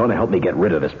 and it's going to help me get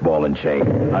rid of this ball and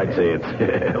chain. I'd say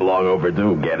it's long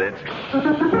overdue, get it?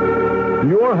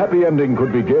 Your happy ending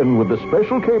could begin with the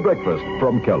Special K breakfast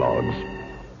from Kellogg's.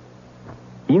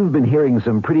 You've been hearing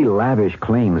some pretty lavish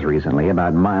claims recently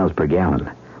about miles per gallon.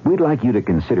 We'd like you to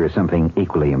consider something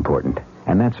equally important,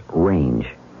 and that's range.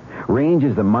 Range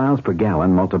is the miles per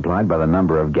gallon multiplied by the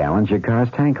number of gallons your car's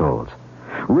tank holds.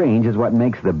 Range is what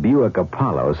makes the Buick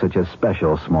Apollo such a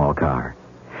special small car.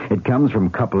 It comes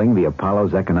from coupling the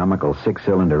Apollo's economical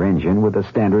 6-cylinder engine with a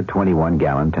standard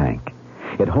 21-gallon tank.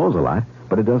 It holds a lot,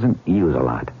 but it doesn't use a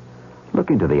lot. Look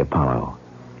into the Apollo.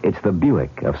 It's the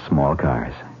Buick of small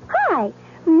cars. Hi,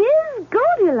 Ms.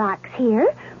 Goldilocks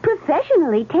here.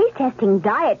 Professionally taste-testing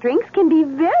diet drinks can be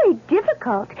very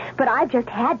difficult, but I've just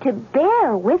had to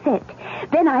bear with it.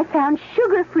 Then I found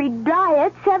sugar-free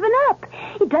Diet 7-Up.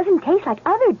 It doesn't taste like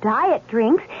other diet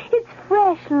drinks. It's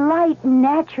fresh, light,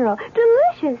 natural,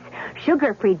 delicious.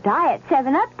 Sugar-free Diet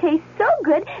 7-Up tastes so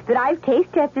good that I've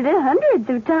taste-tested it hundreds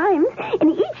of times,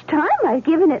 and each time I've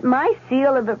given it my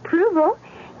seal of approval.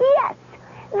 Yes,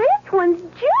 this one's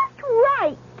just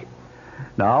right.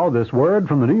 Now, this word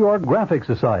from the New York Graphic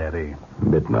Society.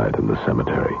 Midnight in the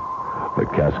cemetery. The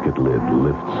casket lid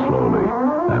lifts slowly,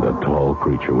 and a tall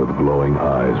creature with glowing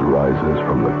eyes rises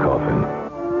from the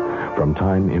coffin. From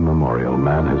time immemorial,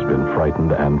 man has been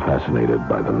frightened and fascinated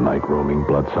by the night-roaming,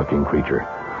 blood-sucking creature.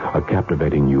 A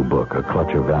captivating new book, A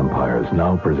Clutch of Vampires,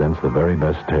 now presents the very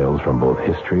best tales from both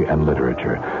history and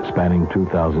literature. Spanning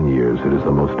 2,000 years, it is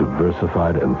the most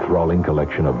diversified, enthralling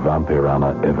collection of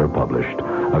vampirana ever published.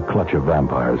 A Clutch of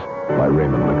Vampires by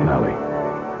Raymond McNally.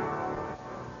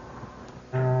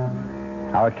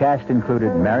 Our cast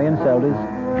included Marion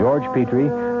Seldes, George Petrie,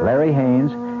 Larry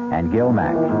Haynes, and Gil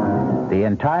Mack. The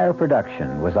entire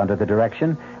production was under the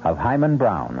direction of Hyman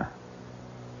Brown.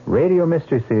 Radio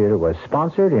Mystery Theater was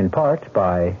sponsored in part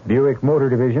by Buick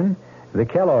Motor Division, the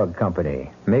Kellogg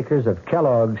Company, makers of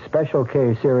Kellogg's Special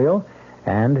K cereal,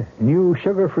 and new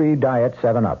sugar-free Diet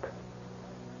 7-Up.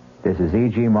 This is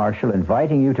E.G. Marshall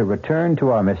inviting you to return to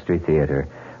our Mystery Theater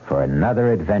for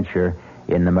another adventure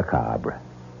in the macabre.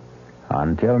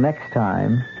 Until next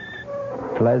time,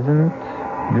 pleasant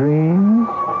dreams.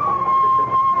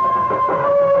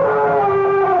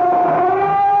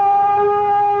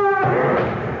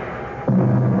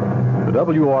 The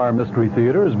WR Mystery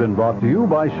Theater has been brought to you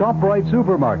by ShopRite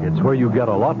Supermarkets, where you get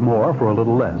a lot more for a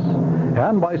little less,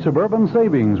 and by Suburban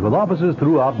Savings, with offices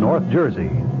throughout North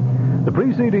Jersey. The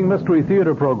preceding Mystery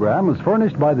Theater program is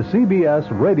furnished by the CBS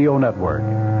Radio Network.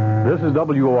 This is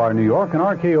WR New York and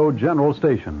RKO General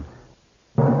Station.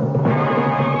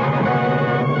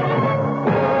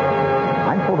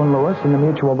 I'm Fulton Lewis in the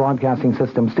Mutual Broadcasting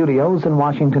System studios in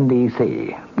Washington,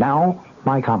 D.C. Now,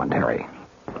 my commentary.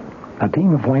 A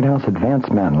team of White House advance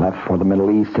men left for the Middle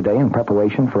East today in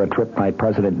preparation for a trip by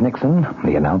President Nixon.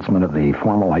 The announcement of the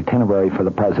formal itinerary for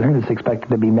the president is expected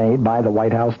to be made by the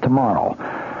White House tomorrow.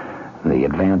 The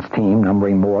advance team,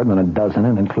 numbering more than a dozen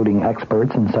and including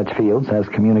experts in such fields as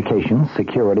communications,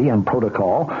 security, and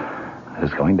protocol,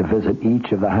 is going to visit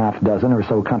each of the half dozen or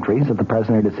so countries that the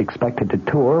president is expected to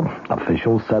tour.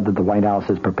 Officials said that the White House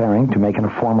is preparing to make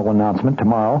a formal announcement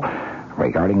tomorrow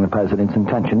regarding the president's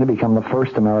intention to become the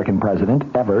first American president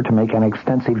ever to make an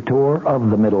extensive tour of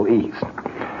the Middle East.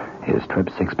 His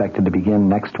trip's expected to begin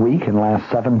next week and last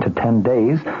 7 to 10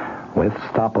 days, with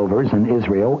stopovers in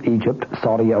Israel, Egypt,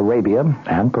 Saudi Arabia,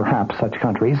 and perhaps such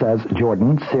countries as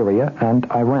Jordan, Syria, and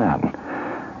Iran.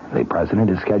 The president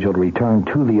is scheduled to return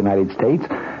to the United States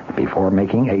before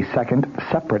making a second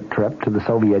separate trip to the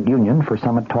Soviet Union for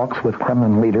summit talks with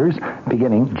Kremlin leaders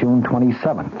beginning June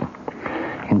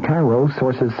 27th. In Cairo,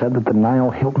 sources said that the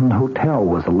Nile Hilton Hotel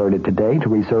was alerted today to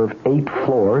reserve 8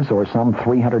 floors or some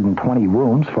 320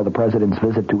 rooms for the president's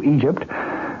visit to Egypt.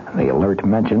 The alert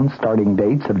mentioned starting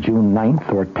dates of June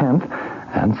 9th or 10th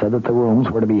and said that the rooms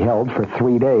were to be held for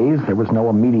 3 days. There was no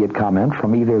immediate comment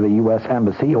from either the U.S.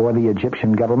 Embassy or the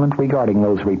Egyptian government regarding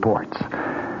those reports.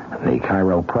 The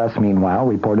Cairo press, meanwhile,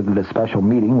 reported that a special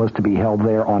meeting was to be held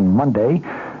there on Monday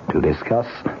to discuss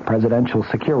presidential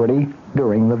security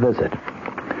during the visit.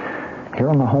 Here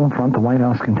on the home front, the White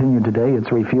House continued today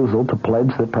its refusal to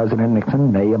pledge that President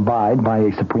Nixon may abide by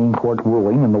a Supreme Court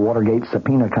ruling in the Watergate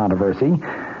subpoena controversy.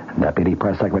 Deputy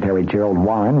Press Secretary Gerald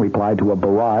Warren replied to a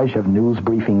barrage of news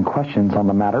briefing questions on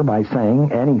the matter by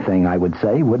saying anything I would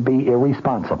say would be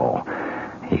irresponsible.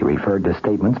 He referred to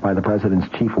statements by the president's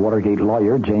chief Watergate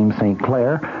lawyer, James St.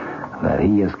 Clair, that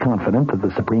he is confident that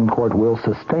the Supreme Court will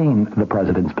sustain the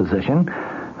president's position.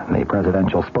 The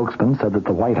presidential spokesman said that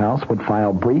the White House would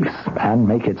file briefs and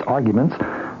make its arguments,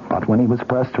 but when he was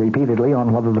pressed repeatedly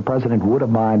on whether the president would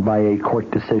abide by a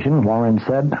court decision, Warren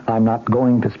said, "I'm not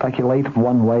going to speculate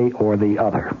one way or the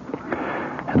other."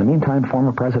 In the meantime,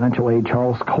 former presidential aide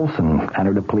Charles Colson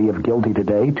entered a plea of guilty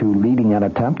today to leading an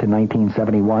attempt in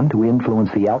 1971 to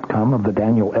influence the outcome of the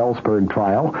Daniel Ellsberg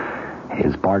trial.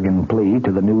 His bargain plea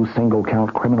to the new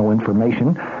single-count criminal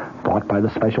information brought by the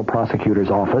Special Prosecutor's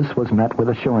Office was met with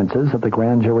assurances that the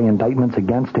grand jury indictments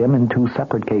against him in 2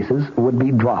 separate cases would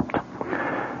be dropped.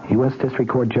 U.S. District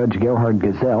Court Judge Gerhard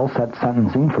Gesell set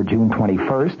sentencing for June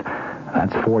 21st.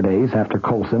 That's 4 days after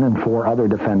Colson and 4 other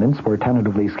defendants were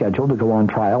tentatively scheduled to go on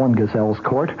trial in Gesell's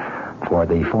court for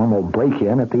the formal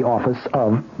break-in at the office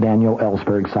of Daniel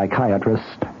Ellsberg,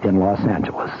 psychiatrist in Los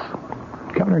Angeles.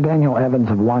 Governor Daniel Evans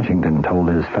of Washington told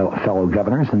his fellow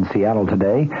governors in Seattle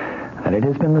today that it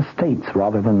has been the states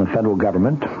rather than the federal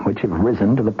government which have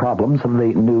risen to the problems of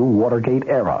the new Watergate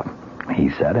era.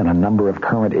 He said in a number of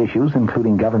current issues,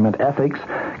 including government ethics,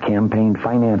 campaign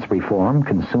finance reform,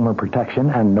 consumer protection,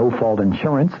 and no-fault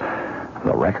insurance,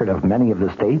 the record of many of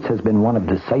the states has been one of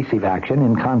decisive action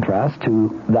in contrast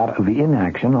to that of the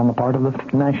inaction on the part of the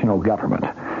national government.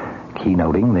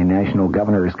 Keynoting the National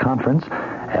Governors Conference,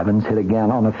 Evans hit again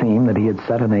on a theme that he had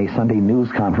set in a Sunday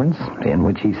news conference in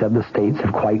which he said the states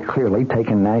have quite clearly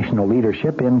taken national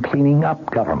leadership in cleaning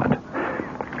up government.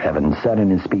 Evans said in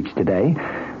his speech today,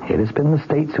 "It has been the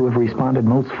states who have responded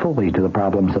most fully to the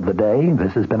problems of the day.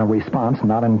 This has been a response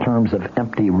not in terms of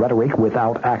empty rhetoric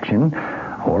without action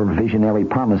or visionary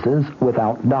promises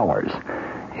without dollars.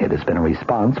 It has been a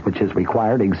response which has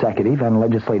required executive and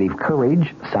legislative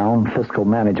courage, sound fiscal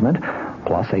management,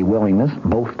 plus a willingness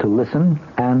both to listen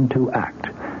and to act."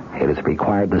 It has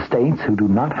required the states who do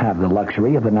not have the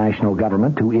luxury of the national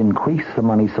government to increase the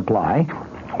money supply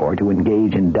or to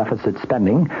engage in deficit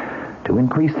spending to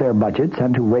increase their budgets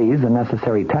and to raise the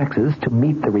necessary taxes to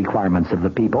meet the requirements of the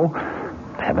people.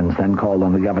 Evans then called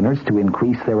on the governors to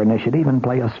increase their initiative and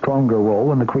play a stronger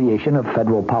role in the creation of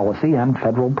federal policy and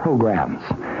federal programs.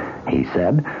 He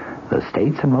said, the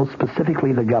states, and most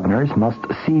specifically the governors, must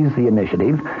seize the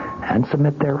initiative and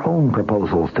submit their own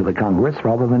proposals to the Congress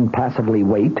rather than passively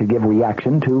wait to give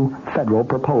reaction to federal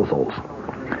proposals.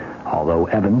 Although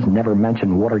Evans never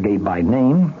mentioned Watergate by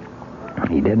name,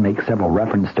 he did make several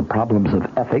references to problems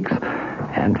of ethics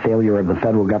and failure of the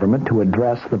federal government to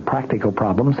address the practical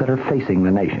problems that are facing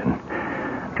the nation.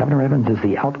 Governor Evans is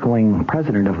the outgoing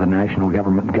president of the National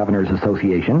Governors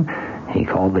Association. He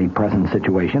called the present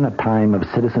situation a time of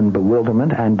citizen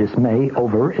bewilderment and dismay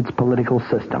over its political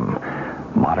system.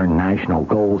 Modern national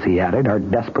goals, he added, are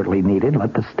desperately needed.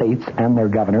 Let the states and their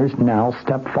governors now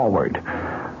step forward.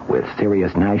 With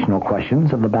serious national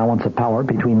questions of the balance of power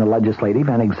between the legislative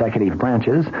and executive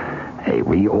branches, a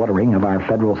reordering of our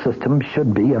federal system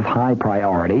should be of high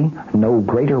priority. No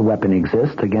greater weapon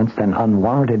exists against an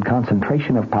unwarranted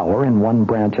concentration of power in one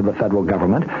branch of the federal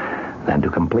government than to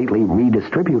completely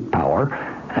redistribute power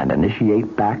and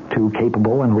initiate back to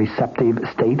capable and receptive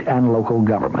state and local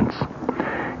governments.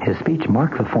 His speech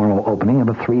marked the formal opening of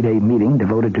a 3-day meeting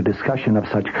devoted to discussion of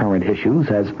such current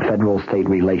issues as federal-state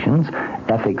relations,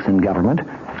 ethics in government,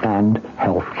 and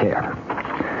health care.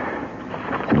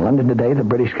 In London today, the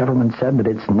British government said that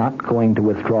it's not going to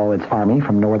withdraw its army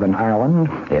from Northern Ireland.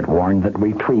 It warned that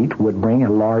retreat would bring a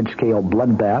large-scale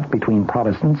bloodbath between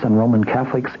Protestants and Roman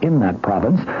Catholics in that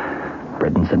province.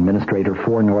 Britain's administrator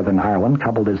for Northern Ireland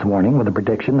coupled his warning with a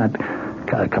prediction that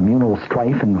communal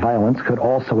strife and violence could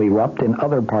also erupt in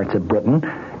other parts of Britain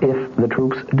if the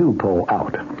troops do pull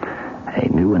out. A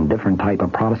new and different type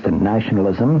of Protestant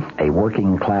nationalism, a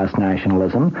working-class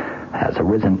nationalism, has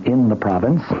arisen in the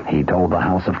province, he told the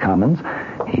House of Commons.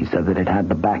 He said that it had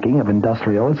the backing of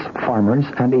industrialists, farmers,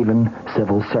 and even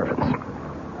civil servants.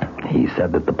 He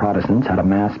said that the Protestants had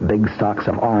amassed big stocks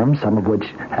of arms, some of which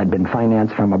had been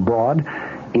financed from abroad.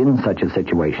 In such a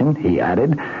situation, he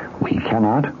added, we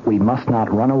must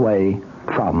not run away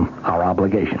from our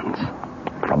obligations.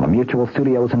 From the Mutual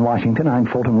Studios in Washington, I'm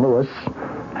Fulton Lewis,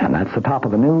 and that's the top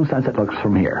of the news as it looks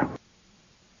from here.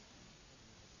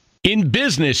 In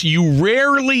business, you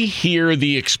rarely hear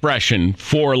the expression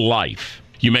for life.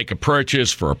 You make a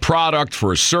purchase for a product,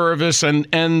 for a service, and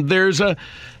there's a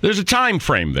time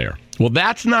frame there. Well,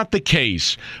 that's not the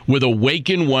case with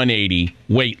Awaken 180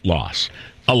 weight loss.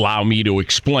 Allow me to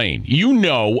explain. You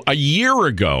know, a year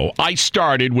ago, I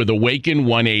started with Awaken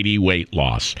 180 weight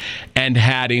loss and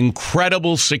had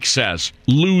incredible success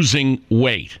losing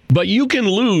weight. But you can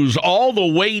lose all the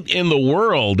weight in the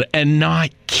world and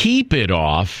not keep it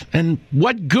off. And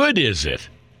what good is it?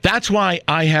 That's why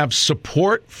I have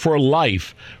support for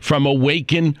life from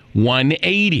Awaken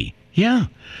 180. Yeah.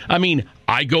 I mean,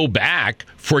 I go back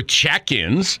for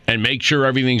check-ins and make sure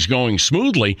everything's going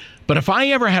smoothly. But if I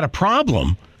ever had a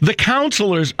problem, the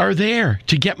counselors are there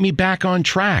to get me back on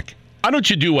track. Why don't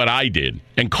you do what I did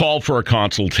and call for a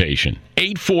consultation?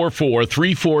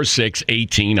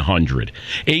 844-346-1800.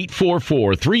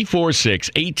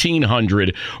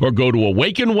 844-346-1800 or go to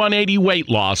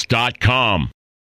awaken180weightloss.com.